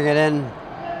will bring it in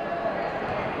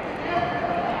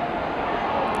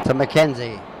to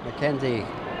McKenzie. McKenzie,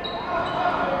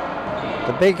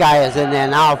 the big guy, is in there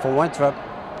now for Winthrop.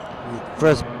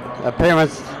 First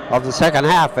appearance of the second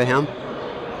half for him.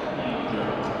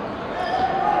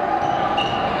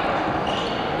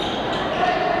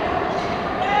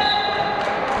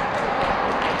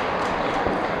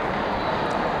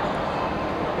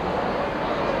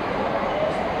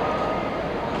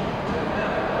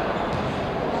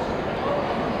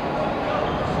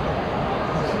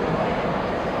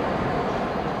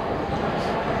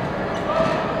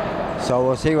 So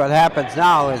we'll see what happens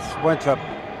now. Is Winthrop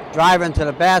driving to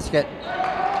the basket,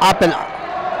 up and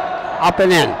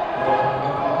in.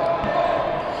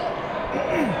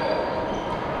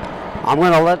 I'm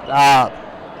going to let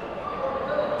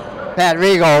Pat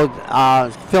Rigo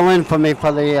fill in for me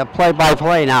for the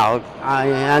play-by-play now.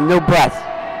 New breath.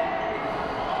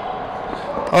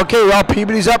 Okay, well,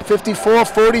 Peabody's up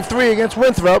 54-43 against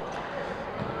Winthrop.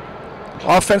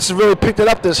 Offense has really picked it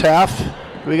up this half.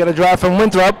 We got a drive from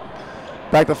Winthrop.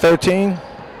 Back to 13.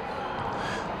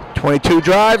 22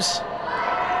 drives.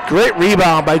 Great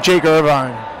rebound by Jake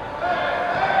Irvine.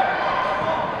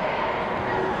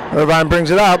 Irvine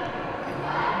brings it up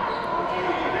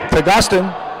to Dustin.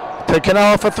 To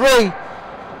Canella for 3.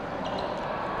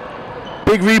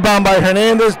 Big rebound by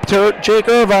Hernandez to Jake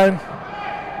Irvine.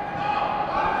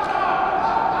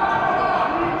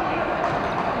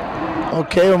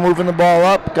 Okay, we're moving the ball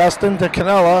up. Gustin to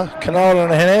Canella. Canella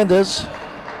and Hernandez.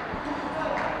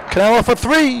 Canella for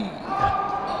 3.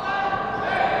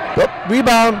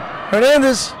 Rebound.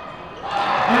 Hernandez.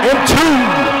 And 2.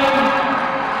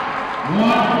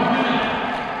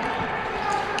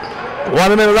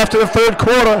 1 minute left in the third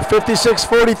quarter.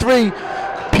 56-43.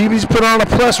 Peabody's put on a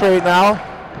press right now.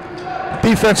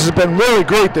 Defense has been really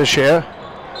great this year.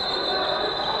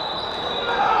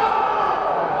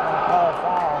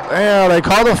 Yeah, they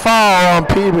called a foul on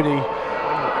Peabody.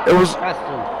 It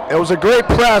was a great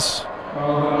press.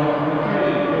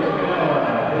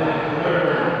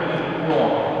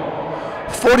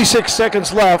 46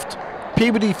 seconds left.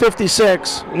 Peabody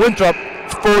 56, Winthrop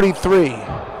 43.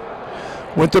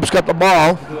 Winthrop's got the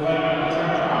ball.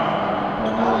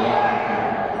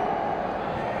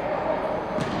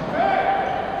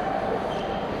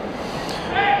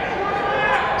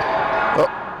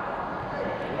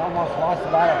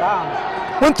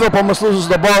 Winthrop almost loses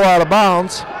the ball out of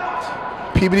bounds.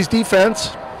 Peabody's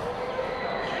defense.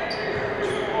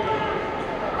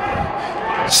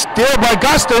 Steal by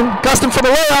Gustin. Gustin for the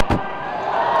layup.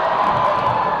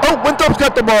 Oh, Winthrop's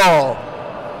got the ball.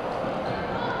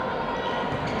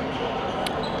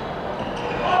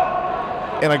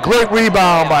 And a great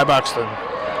rebound by Buxton.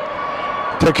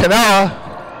 To Canella.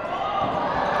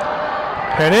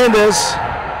 Hernandez.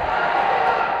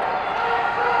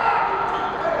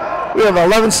 We have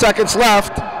 11 seconds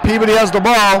left. Peabody has the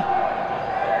ball.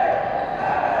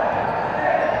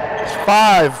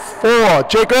 5, 4.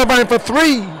 Jake Irvine for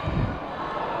 3.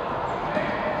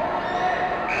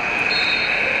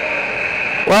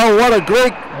 Well, what a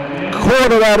great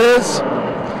quarter that is.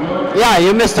 Yeah,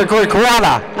 you missed a good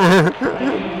quarter.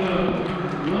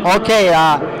 Okay,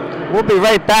 we'll be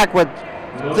right back with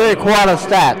third quarter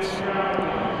stats.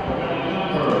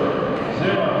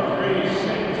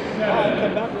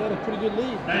 Good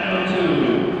lead.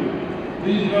 902.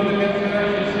 Please go to the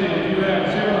concession stand. You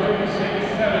have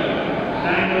 036-7.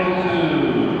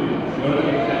 902. Go to the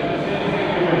concession stand and get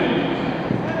your winnings.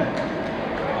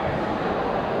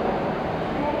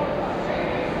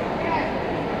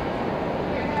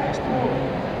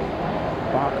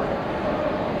 Barker.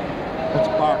 That's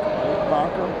Barker, right?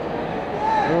 Barker,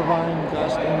 Irvine,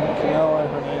 Dustin, Canella,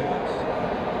 Hernandez.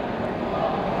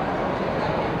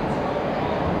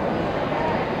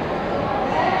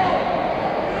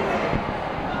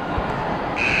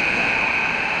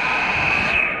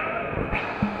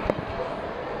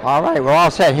 All right, we're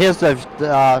all set. Here's the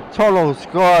total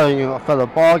score for the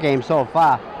ball game so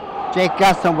far. Jake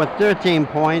Gustin with 13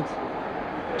 points.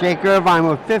 Jake Irvine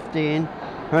with 15.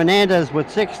 Hernandez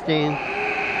with 16.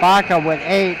 Barker with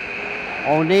 8.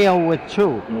 O'Neal with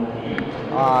 2.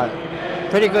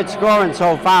 Pretty good scoring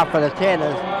so far for the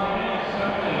Tanners.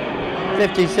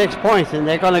 56 points, and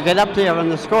they're going to get up there in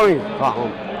the scoring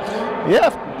column.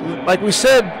 Yeah, like we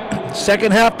said,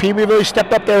 second half, Peabody really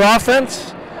stepped up their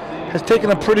offense. Has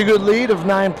taken a pretty good lead of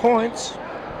 9 points.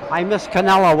 I missed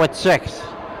Canella with 6.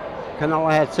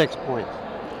 Canella had 6 points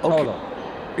total. Okay.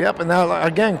 Yep, and now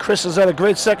again, Chris has had a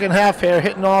great second half here,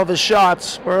 hitting all of his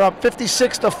shots. We're up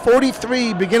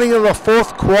 56-43, beginning of the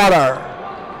fourth quarter.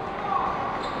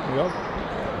 There you go.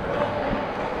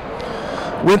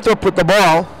 Winthrop with the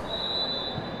ball.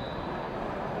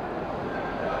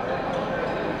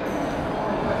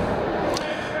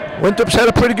 Winthrop's had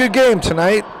a pretty good game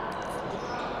tonight.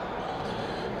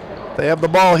 They have the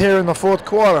ball here in the fourth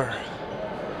quarter.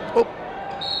 Oh,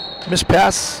 missed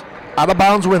pass, out of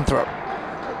bounds Winthrop.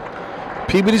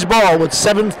 Peabody's ball with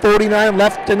 7:49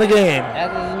 left in the game.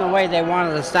 That isn't the way they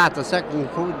wanted to start the fourth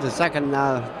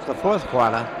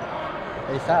quarter.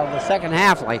 They started the second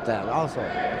half like that also.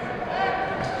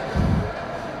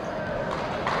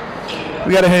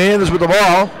 We got a Hernandez with the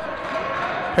ball.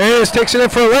 Hernandez takes it in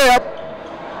for a layup.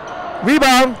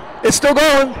 Rebound, It's still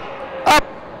going. Up.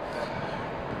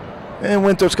 And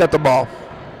Winthrop's got the ball.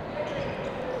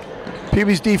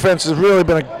 Peabody's defense has really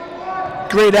been a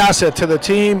great asset to the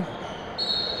team.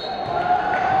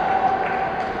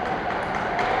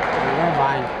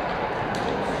 Irvine.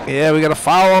 Yeah, we got a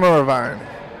foul on Irvine.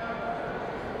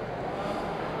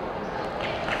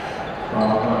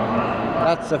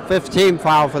 That's the 15th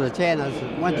foul for the Tanners.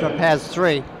 Winthrop has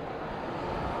 3.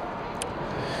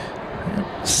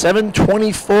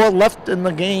 7:24 left in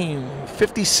the game.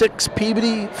 56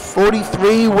 Peabody,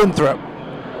 43 Winthrop.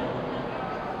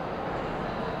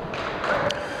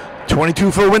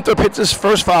 22 for Winthrop, hits his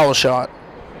first foul shot.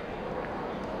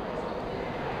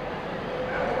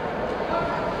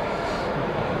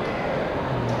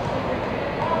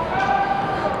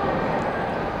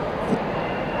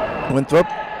 Winthrop,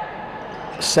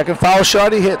 second foul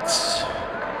shot he hits.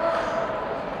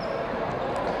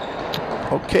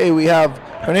 Okay, we have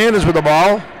Hernandez with the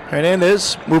ball.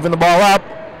 Hernandez moving the ball up.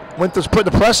 Winthrop's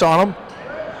putting the press on him.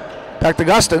 Back to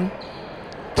Guston.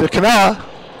 To Canella.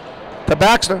 To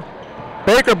Baxter.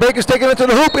 Baker's taking it to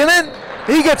the hoop and in.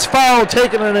 He gets fouled,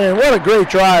 taking it in. What a great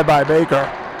drive by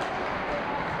Baker.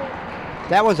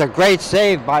 That was a great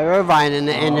save by Irvine,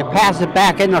 and to pass it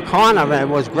back in the corner, it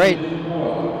was great.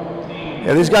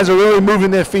 Yeah, these guys are really moving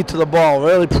their feet to the ball.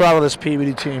 Really proud of this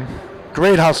Peabody team.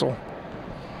 Great hustle.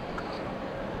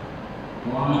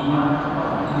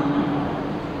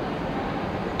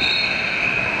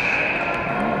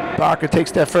 Barker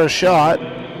takes that first shot.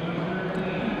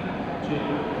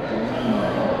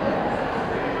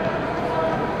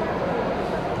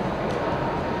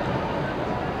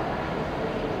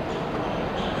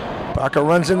 Barker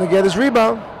runs in to get his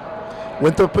rebound.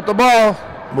 Winthrop with the ball,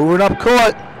 moving up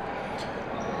court.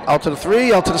 Out to the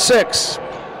 3, out to the 6.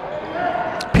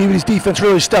 Peabody's defense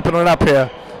really stepping it up here.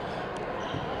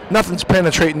 Nothing's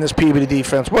penetrating this Peabody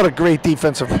defense. What a great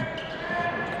defensive.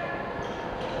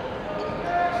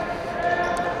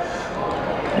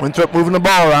 Winthrop moving the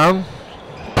ball around.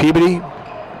 Peabody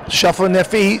shuffling their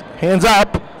feet, hands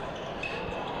up.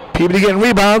 Peabody getting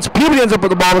rebounds. Peabody ends up with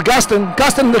the ball to Guston.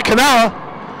 Guston to Canella.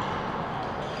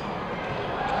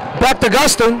 Back to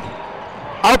Guston.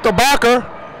 Out to Barker.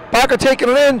 Barker taking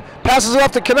it in. Passes it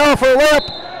off to Canella for a layup.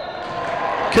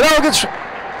 Canella gets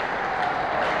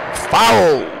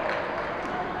fouled.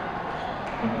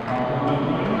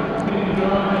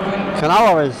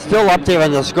 Canella is still up there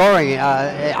in the scoring.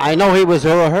 I know he was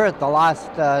hurt the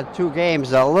last 2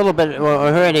 games, a little bit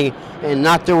hurting and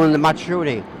not doing much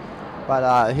shooting.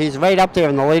 But he's right up there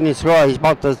in the leading scorer. He's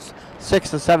about the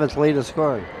 6th or 7th leader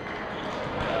scoring.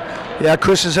 Yeah,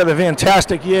 Chris has had a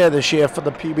fantastic year this year for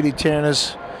the Peabody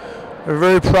Tanners. We're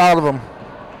very proud of him.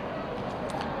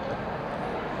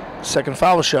 Second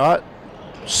foul shot.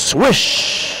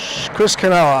 Swish! Chris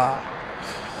Canella.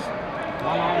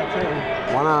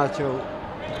 1 out of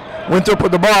 2. Winthrop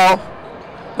with the ball.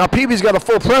 Now Peabody's got a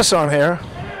full press on here.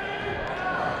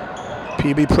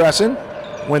 Peabody pressing.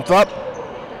 Winthrop.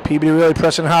 Peabody really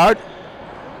pressing hard.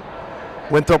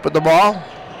 Winthrop with the ball.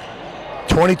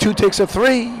 22 takes a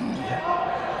 3.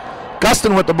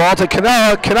 Guston with the ball to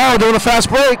Canella. Canella doing a fast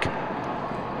break.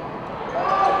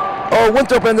 Oh,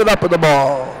 Winthrop ended up with the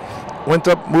ball.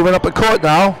 Winthrop moving up the court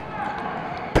now.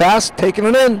 Pass, taking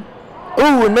it in.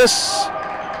 Ooh, and miss.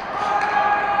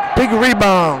 Big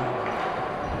rebound.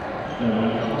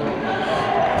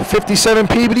 57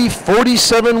 Peabody,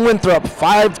 47 Winthrop.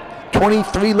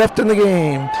 5:23 left in the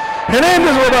game.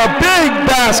 Hernandez with a big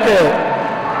basket.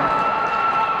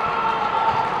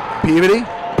 Peabody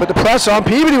put the press on.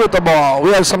 Peabody with the ball.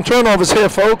 We have some turnovers here,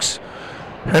 folks.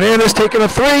 Hernandez taking a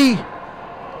 3.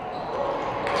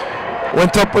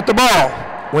 Winthrop with the ball.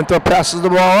 Winthrop passes the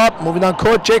ball up, moving down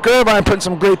court. Jake Irvine putting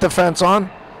some great defense on.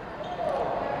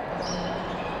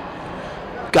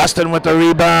 Guston with the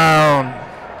rebound.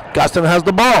 Guston has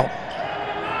the ball.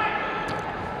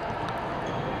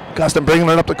 Guston bringing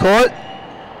it up the court.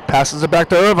 Passes it back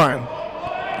to Irvine.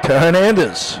 To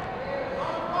Hernandez.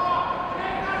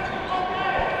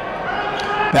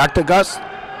 Back to Gus.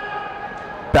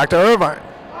 Back to Irvine.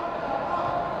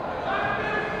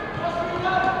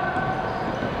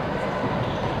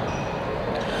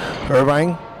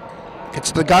 Irvine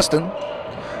gets to Guston.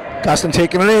 Guston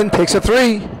taking it in, takes a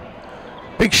 3.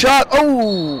 Big shot.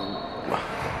 Oh!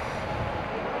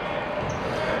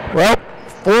 Well,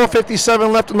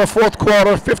 4:57 left in the 4th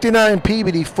quarter. 59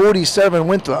 Peabody, 47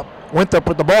 Winthrop. Winthrop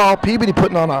with the ball. Peabody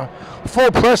putting on a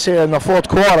full press here in the 4th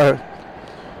quarter.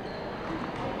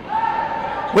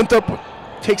 Winthrop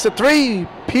takes a 3.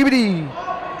 Peabody.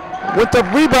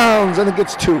 Winthrop rebounds and it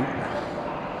gets 2.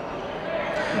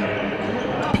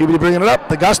 Peabody bringing it up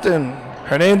to Guston.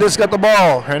 Hernandez got the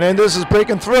ball. Hernandez is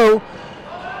breaking through.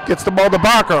 Gets the ball to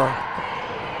Barker.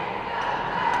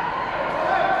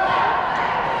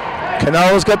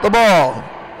 Canella's got the ball.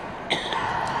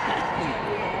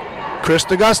 Chris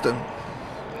DeGustin.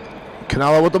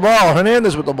 Canella with the ball.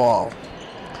 Hernandez with the ball.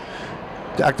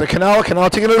 Back to Canella. Canella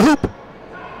taking it to the hoop.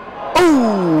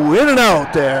 Ooh, in and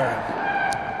out there.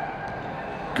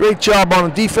 Great job on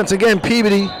the defense again,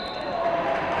 Peabody. Looks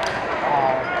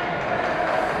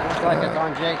like it's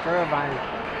on Jake Irvine.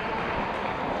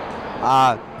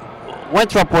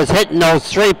 Winthrop was hitting those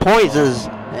 3 points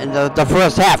in the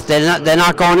first half. They're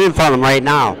not going in for them right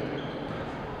now.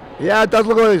 Yeah, it does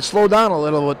look like they slowed down a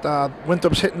little with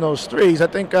Winthrop's hitting those threes. I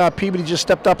think Peabody just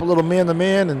stepped up a little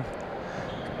man-to-man and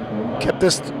kept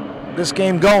this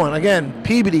game going. Again,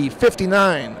 Peabody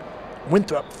 59,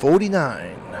 Winthrop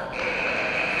 49.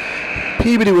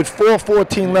 Peabody with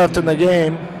 4:14 left in the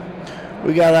game.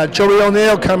 We got Joey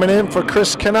O'Neill coming in for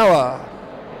Chris Canella.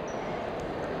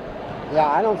 Yeah,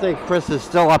 I don't think Chris is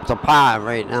still up to par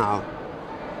right now.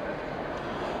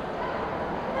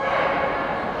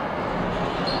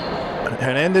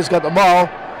 Hernandez got the ball.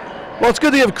 Well, it's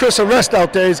good to give Chris a rest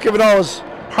out there. He's giving all his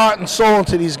heart and soul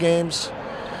into these games.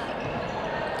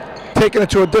 Taking it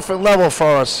to a different level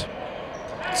for us.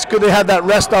 It's good they have that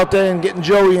rest out there and getting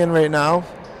Joey in right now.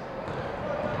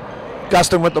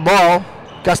 Gustin with the ball.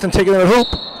 Gustin taking it to the hoop.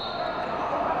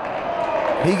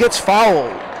 He gets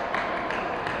fouled.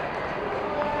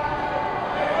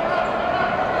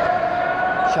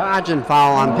 Charging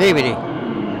foul on Peabody.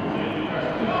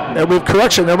 And with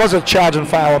correction, there was a charging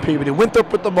foul on Peabody.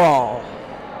 Winthrop with the ball.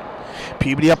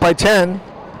 Peabody up by 10.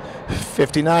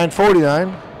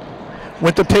 59-49.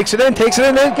 Winthrop takes it in, and gets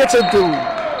it through.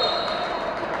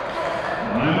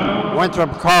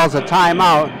 Winthrop calls a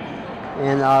timeout,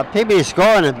 and Peabody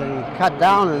scoring has been cut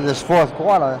down in this fourth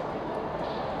quarter.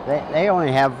 They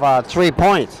only have 3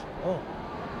 points.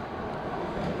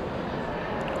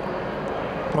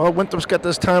 Well, Winthrop's got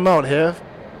this timeout here.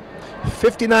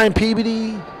 59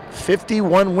 Peabody,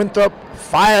 51 Winthrop,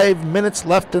 5 minutes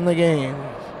left in the game.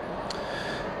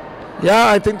 Yeah,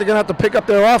 I think they're going to have to pick up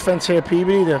their offense here,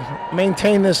 Peabody, to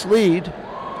maintain this lead.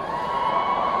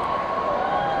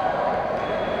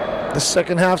 The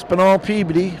second half's been all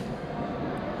Peabody.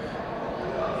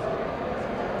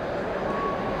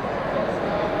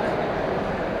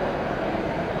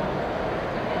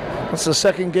 It's the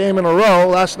second game in a row.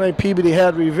 Last night Peabody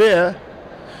had Revere,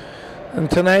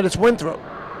 and tonight it's Winthrop.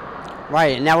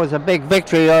 Right, and that was a big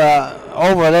victory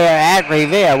over there at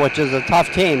Revere, which is a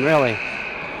tough team, really.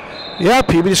 Yeah,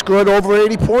 Peabody scored over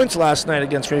 80 points last night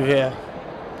against Revere.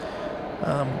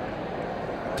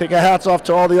 Take our hats off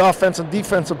to all the offensive and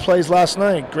defensive plays last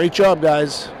night. Great job,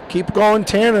 guys. Keep going,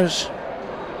 Tanners.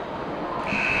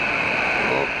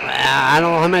 I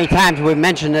don't know how many times we've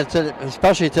mentioned it,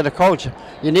 especially to the coach.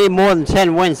 You need more than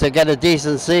 10 wins to get a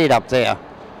decent seed up there.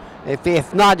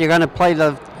 If not, you're going to play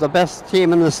the best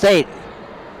team in the state.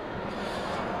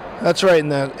 That's right,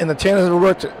 and the Tanners have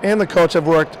worked, and the coach have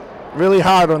worked really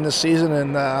hard on this season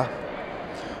and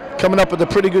coming up with a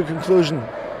pretty good conclusion.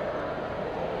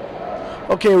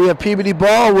 Okay, we have Peabody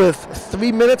ball with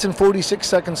 3 minutes and 46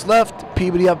 seconds left.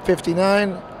 Peabody up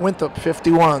 59, Winthrop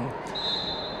 51.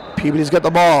 Peabody's got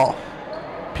the ball.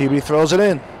 Peabody throws it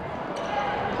in.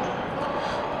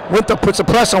 Winthrop puts a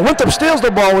press on. Winthrop steals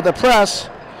the ball with the press.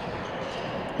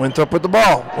 Winthrop with the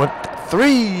ball.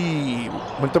 3.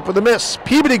 Winthrop with a miss.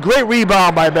 Peabody, great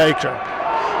rebound by Baker.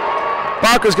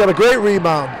 Barker's got a great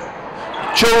rebound.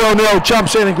 Joe O'Neill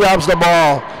jumps in and grabs the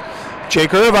ball.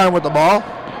 Jake Irvine with the ball.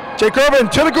 Jake Irvine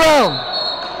to the ground.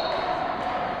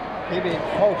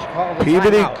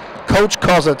 Peabody coach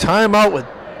calls a timeout with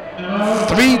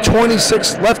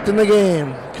 3:26 left in the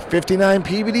game. 59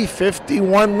 Peabody,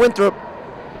 51 Winthrop.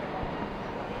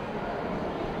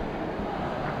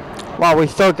 Well, we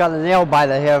still got a nail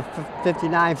biter here,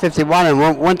 59-51,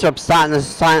 and Winthrop's starting to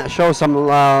show some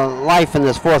life in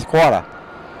this fourth quarter.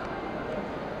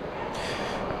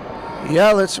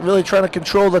 Yeah, let's really try to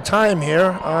control the time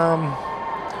here.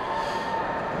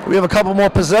 We have a couple more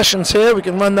possessions here. We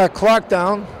can run that clock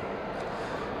down.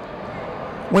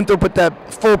 Winthrop with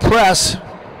that full press.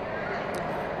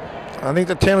 I think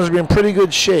the Tanners will be in pretty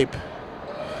good shape.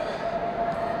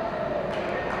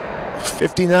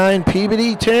 59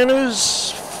 Peabody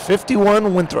Tanners,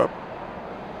 51 Winthrop.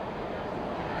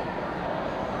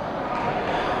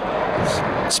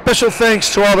 Special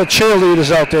thanks to all the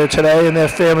cheerleaders out there today and their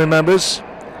family members.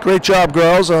 Great job,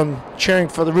 girls, on cheering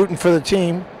for rooting for the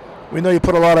team. We know you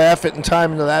put a lot of effort and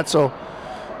time into that, so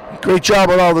great job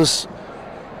with all this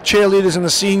cheerleaders and the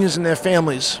seniors and their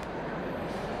families.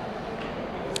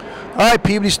 All right,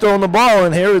 Peabody's throwing the ball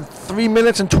in here with 3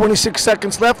 minutes and 26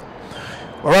 seconds left.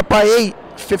 We're up by 8,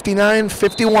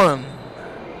 59-51.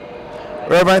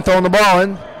 Irvine throwing the ball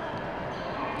in.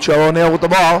 Joe O'Neill with the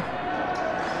ball.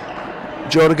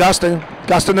 Joe to Gustin.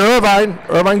 Gustin to Irvine.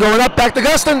 Irvine going up, back to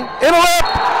Gustin. Interrupt.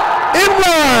 In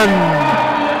one.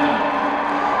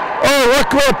 Oh, what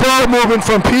great ball movement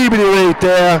from Peabody right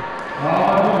there.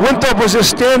 Winthrop was just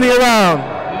standing around.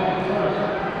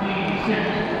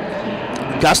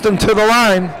 Gustin to the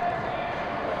line.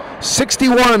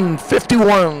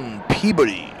 61-51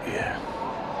 Peabody.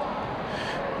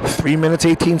 3 minutes,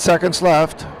 18 seconds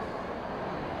left.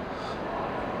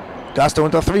 Gustin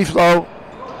with the free throw.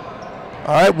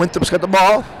 All right, Winthrop's got the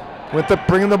ball. Winthrop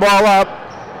bringing the ball up.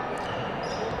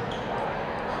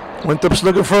 Winthrop's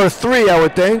looking for a three, I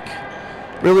would think.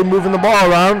 Really moving the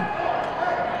ball around.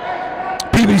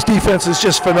 Peabody's defense is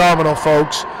just phenomenal,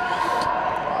 folks.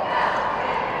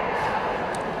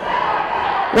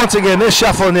 Once again, they're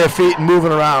shuffling their feet and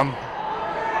moving around.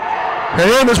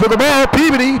 Hernandez with the ball.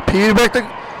 Peabody back to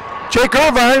Jake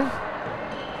Irvine.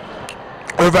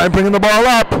 Irvine bringing the ball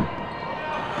up.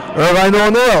 Irvine to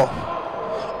O'Neill.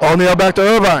 O'Neill back to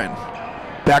Irvine.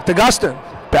 Back to Gustin.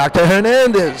 Back to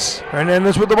Hernandez.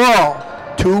 Hernandez with the ball.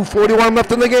 2:41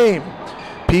 left in the game.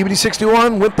 Peabody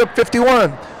 61, Winthrop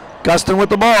 51. Gustin with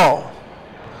the ball.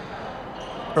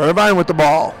 Irvine with the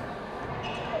ball.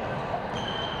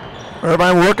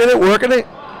 Irvine working it,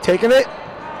 taking it.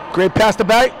 Great pass to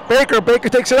Baker. Baker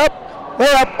takes it up.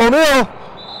 Way up, O'Neill.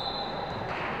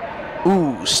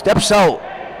 Ooh, steps out.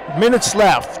 Minutes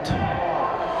left.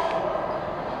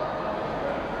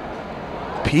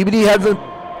 Peabody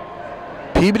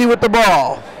with the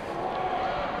ball.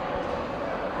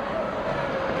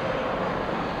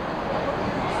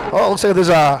 Oh, looks like there's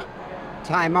a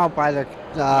timeout by the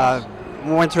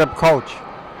Winthrop coach.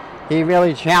 He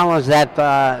really challenged that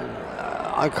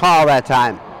call that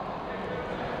time.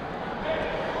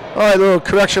 All right, a little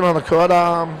correction on the court.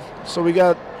 So we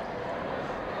got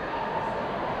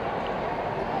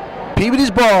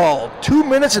Peabody's ball. 2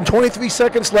 minutes and 23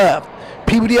 seconds left.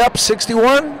 Peabody up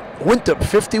 61, Winthrop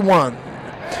 51.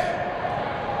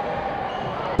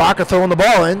 Baca throwing the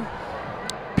ball in.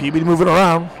 Peabody moving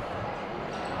around.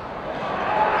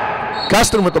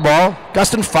 Gustin with the ball.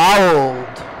 Gustin fouled.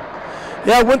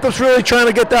 Yeah, Winthrop's really trying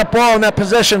to get that ball and that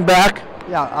possession back.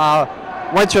 Yeah,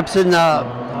 Winthrop's in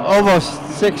over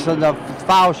 6 in the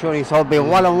foul shooting, so it'll be a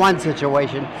 1-on-1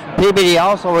 situation. Peabody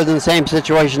also is in the same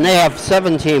situation. They have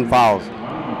 17 fouls.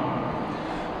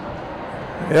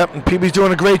 Yep, and Peabody's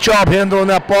doing a great job handling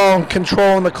that ball and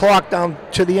controlling the clock down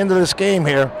to the end of this game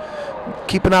here.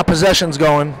 Keeping our possessions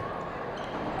going.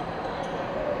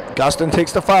 Gustin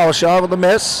takes the foul shot with a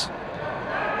miss.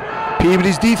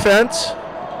 Peabody's defense.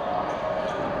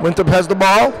 Winthrop has the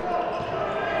ball.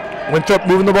 Winthrop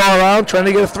moving the ball around, trying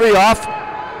to get a three off.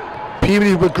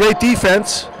 Peabody with great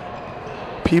defense.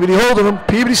 Peabody holding him.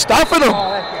 Peabody stopping him.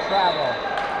 Oh, that's a travel.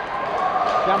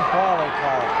 Jump ball, they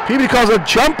call it. Peabody calls a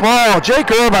jump ball. Jake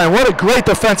Irvine, what a great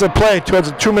defensive play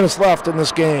towards 2 minutes left in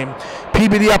this game.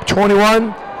 Peabody up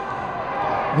 21.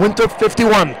 Winthrop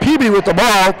 51. Peabody with the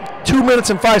ball. 2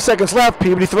 minutes and 5 seconds left.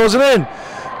 Peabody throws it in.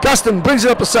 Gustin brings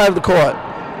it up the side of the court.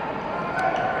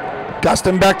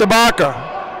 Gustin back to Baca.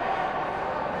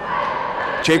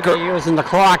 Jacob using the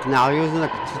clock now,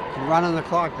 running the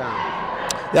clock down.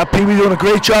 Yeah, Peabody doing a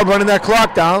great job running that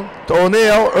clock down. To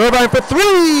O'Neill, Irvine for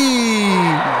three.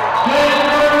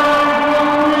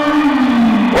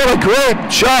 What a great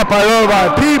job by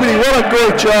Irvine. Peabody, what a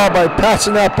great job by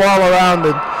passing that ball around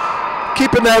and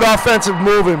keeping that offensive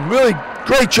moving. Really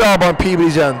great job on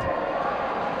Peabody's end.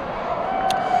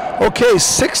 Okay,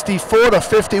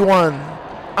 64-51.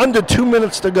 Under 2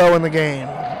 minutes to go in the game.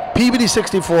 Peabody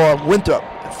 64, Winthrop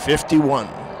 51.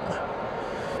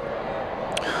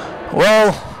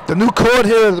 Well, the new court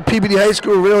here at the Peabody High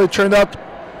School really turned out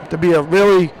to be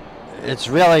It's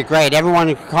really great.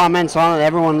 Everyone comments on it.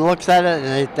 Everyone looks at it,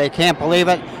 and they can't believe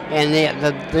it. And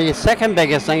the second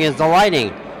biggest thing is the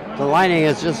lighting. The lighting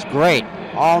is just great.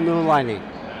 All new lighting.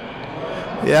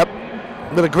 Yep.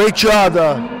 But a great job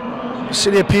the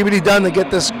city of Peabody done to get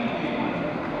this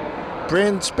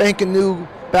brand spanking new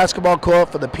basketball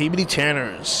court for the Peabody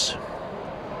Tanners.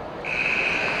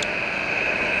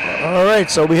 All right,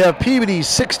 so we have Peabody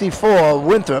 64,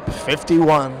 Winthrop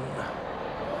 51.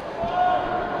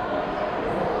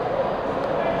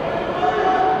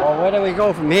 Well, where do we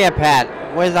go from here, Pat?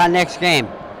 Where's our next game?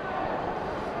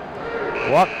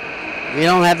 What? You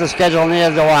don't have the schedule,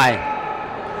 neither do I.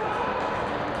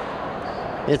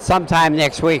 It's sometime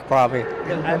next week, probably.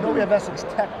 I know we have Essex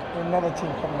Tech and another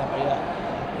team coming up.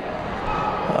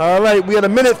 Yeah. All right, we had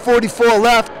 1:44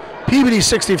 left. Peabody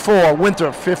 64,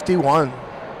 Winthrop 51.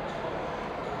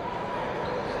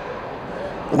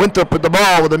 Winthrop with the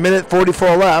ball with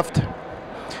 1:44 left.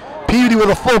 Peabody with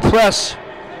a full press.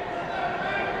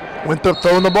 Winthrop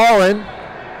throwing the ball in.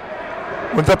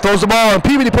 Winthrop throws the ball and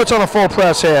Peabody puts on a full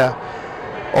press here.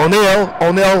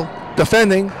 O'Neal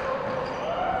defending.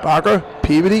 Barker,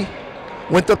 Peabody.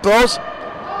 Winthrop throws.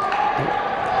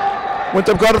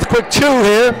 Winthrop got a quick 2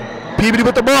 here. Peabody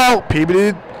with the ball.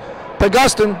 Peabody to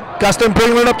Gustin. Gustin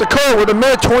bringing it up the court with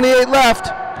 1:28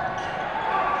 left.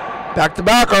 Back to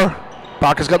Barker.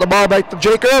 Barker's got the ball back to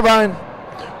Jake Irvine.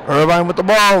 Irvine with the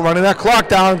ball, running that clock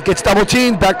down. Gets double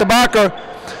teamed. Back to Barker.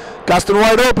 Gustin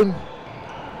wide open.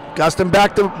 Gustin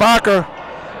back to Barker.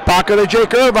 Barker to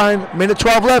Jake Irvine.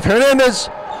 1:12 left. Hernandez.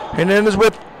 Hernandez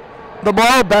with the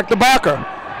ball. Back to Barker.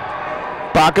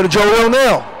 Barker to Joey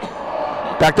O'Neal.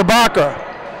 Back to Barker.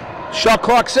 Shot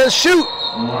clock says shoot.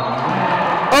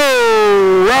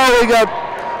 Oh, well,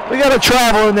 we got a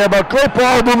travel in there, but great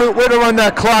ball movement. Way to run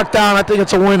that clock down. I think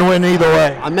it's a win-win either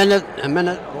way. A minute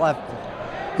left.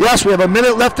 Yes, we have a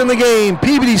minute left in the game.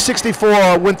 Peabody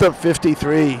 64, Winthrop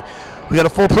 53. We got a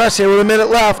full press here with a minute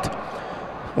left.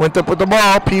 Winthrop with the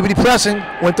ball. Peabody pressing.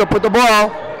 Winthrop with the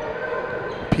ball.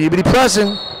 Peabody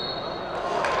pressing.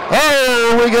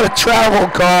 Oh, we got a travel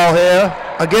call here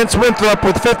against Winthrop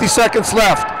with 50 seconds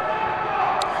left.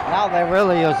 Now they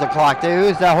really use the clock. They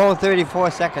use the whole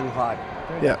 34-second clock.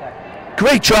 Yeah.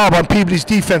 Great job on Peabody's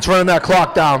defense running that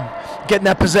clock down, getting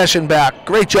that possession back.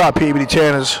 Great job, Peabody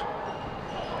Tanners.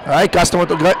 All right, Gustin with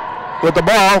the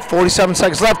ball. 47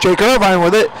 seconds left. Jake Irvine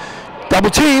with it. Double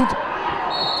teamed.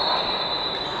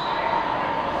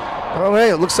 All right,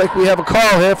 it looks like we have a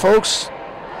call here, folks.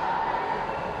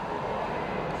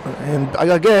 And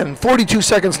again, 42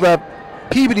 seconds left.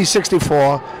 Peabody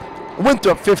 64,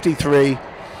 Winthrop 53.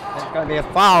 There's going to be a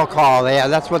foul call there.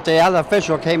 That's what the other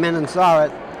official came in and saw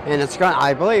it, and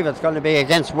I believe it's going to be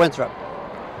against Winthrop.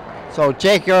 So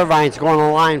Jake Irvine's going to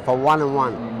line for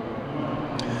 1-1.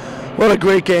 What a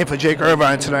great game for Jake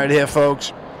Irvine tonight here,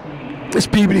 folks. This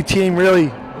Peabody team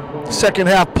really, second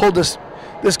half, pulled this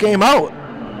game out.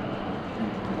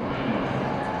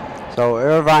 So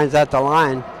Irvine's at the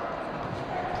line.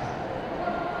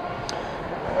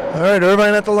 All right,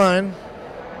 Irvine at the line.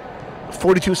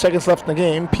 42 seconds left in the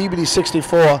game. Peabody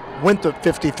 64, Winthrop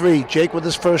 53. Jake with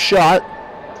his first shot.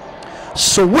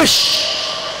 Swish!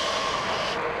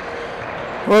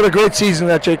 What a great season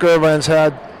that Jake Irvine's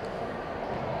had.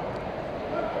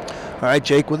 All right,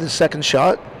 Jake with his second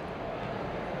shot.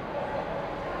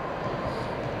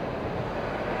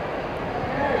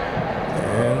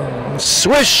 And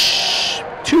swish!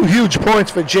 2 huge points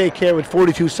for Jake here with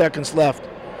 42 seconds left.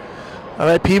 All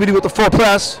right, Peabody with the full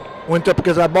press. Winthrop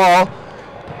because of that ball.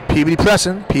 Peabody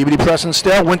pressing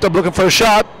still. Winthrop looking for a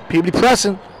shot. Peabody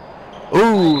pressing.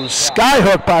 Ooh,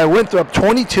 skyhook by Winthrop,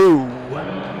 22.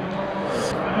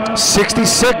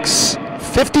 66,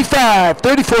 55,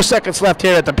 34 seconds left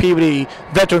here at the Peabody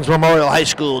Veterans Memorial High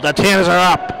School. The Tanners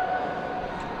are up.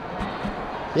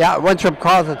 Yeah, Winthrop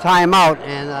calls a timeout,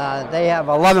 and they have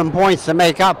 11 points to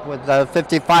make up with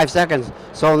 55 seconds.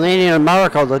 So they need a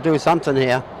miracle to do something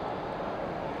here.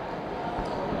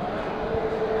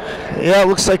 Yeah, it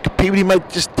looks like Peabody might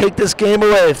just take this game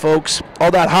away, folks. All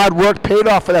that hard work paid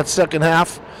off for that second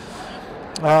half.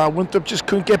 Winthrop just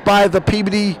couldn't get by the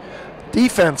Peabody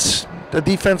defense. The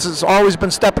defense has always been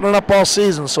stepping it up all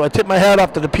season, so I tip my hat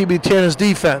off to the Peabody Tanners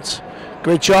defense.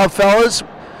 Great job, fellas.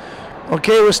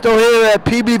 Okay, we're still here at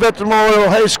Peabody Veterans Memorial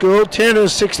High School.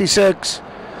 Tanners 66,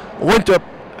 Winthrop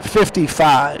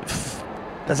 55.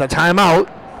 That's a timeout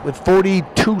with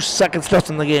 42 seconds left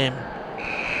in the game.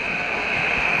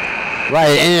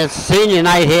 Right, and it's senior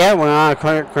night here. We want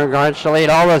to congratulate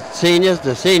all the seniors,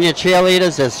 the senior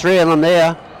cheerleaders. There's 3 of them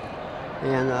there,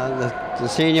 and the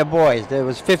senior boys. There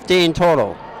was 15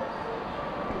 total.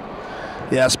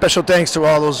 Yeah, special thanks to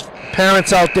all those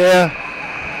parents out there,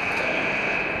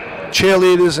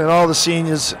 cheerleaders, and all the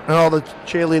seniors, and all the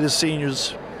cheerleaders,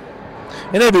 seniors,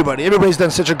 and everybody. Everybody's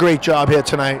done such a great job here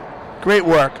tonight. Great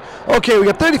work. Okay, we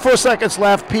got 34 seconds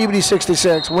left. Peabody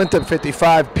 66, Winthrop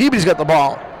 55. Peabody's got the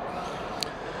ball.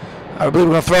 I believe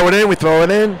we're going to throw it in. We throw it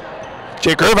in.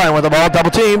 Jake Irvine with the ball, double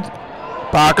teamed.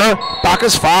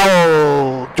 Barker's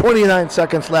foul. 29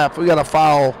 seconds left. We got a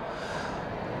foul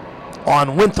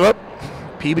on Winthrop.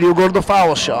 Peabody will go to the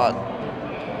foul shot.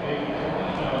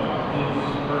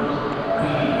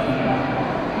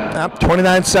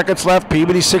 29 seconds left.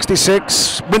 Peabody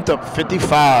 66, Winthrop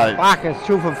 55. Barker's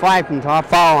 2 for 5 from top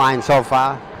foul line so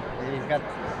far. And he's got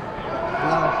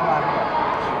another shot.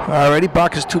 Alrighty,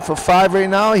 Barker's 2 for 5 right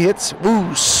now. He hits,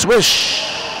 ooh, swish.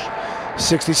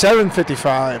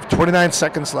 67-55, 29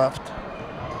 seconds left.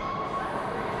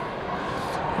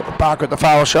 Barker with the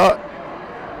foul shot.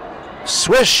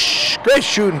 Swish! Great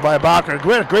shooting by Barker.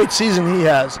 Great season he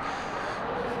has.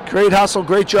 Great hustle,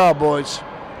 great job, boys.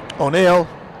 O'Neal,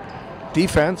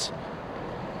 defense.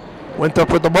 Winthrop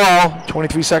with the ball,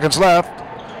 23 seconds left.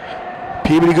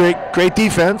 Peabody, great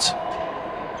defense.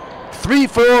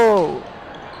 3-4.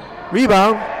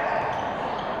 Rebound.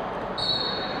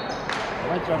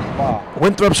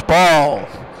 Winthrop's ball.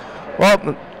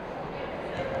 Well,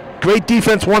 great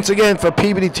defense once again for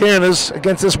Peabody Tanners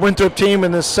against this Winthrop team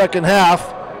in this second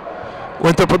half.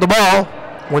 Winthrop with the ball.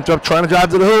 Winthrop trying to drive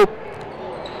to the hoop.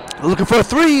 Looking for a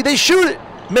three. They shoot it.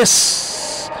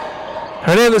 Miss.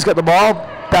 Hernandez got the ball.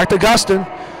 Back to Gustin.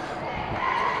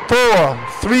 4,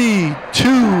 3, 2,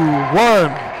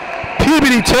 1.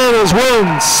 Peabody Tanners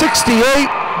win 68.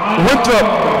 Winthrop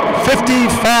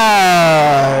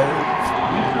 55.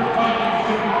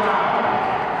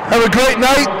 Have a great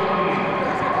night.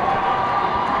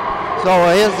 So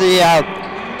here's the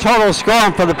total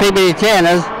scoring for the Peabody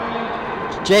Tanners.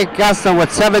 Jake Gustin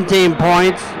with 17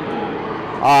 points.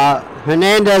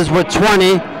 Hernandez with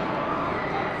 20.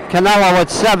 Canella with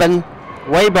 7,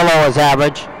 way below his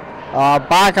average.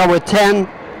 Barker with 10.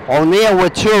 O'Neal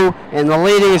with 2. And the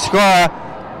leading scorer,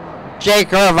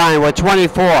 Jake Irvine with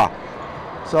 24.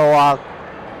 So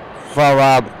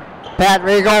for Pat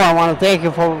Rigo, I want to thank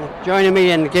you for joining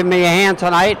me and giving me a hand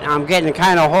tonight. I'm getting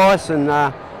kind of hoarse and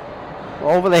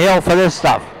over the hill for this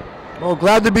stuff. Well,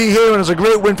 glad to be here, and it's a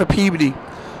great win for Peabody.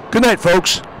 Good night,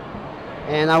 folks.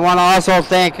 And I want to also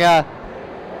thank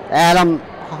Adam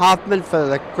Hoffman for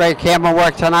the great camera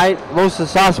work tonight.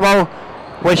 Lucis Osmo,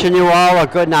 wishing you all a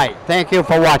good night. Thank you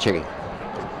for watching.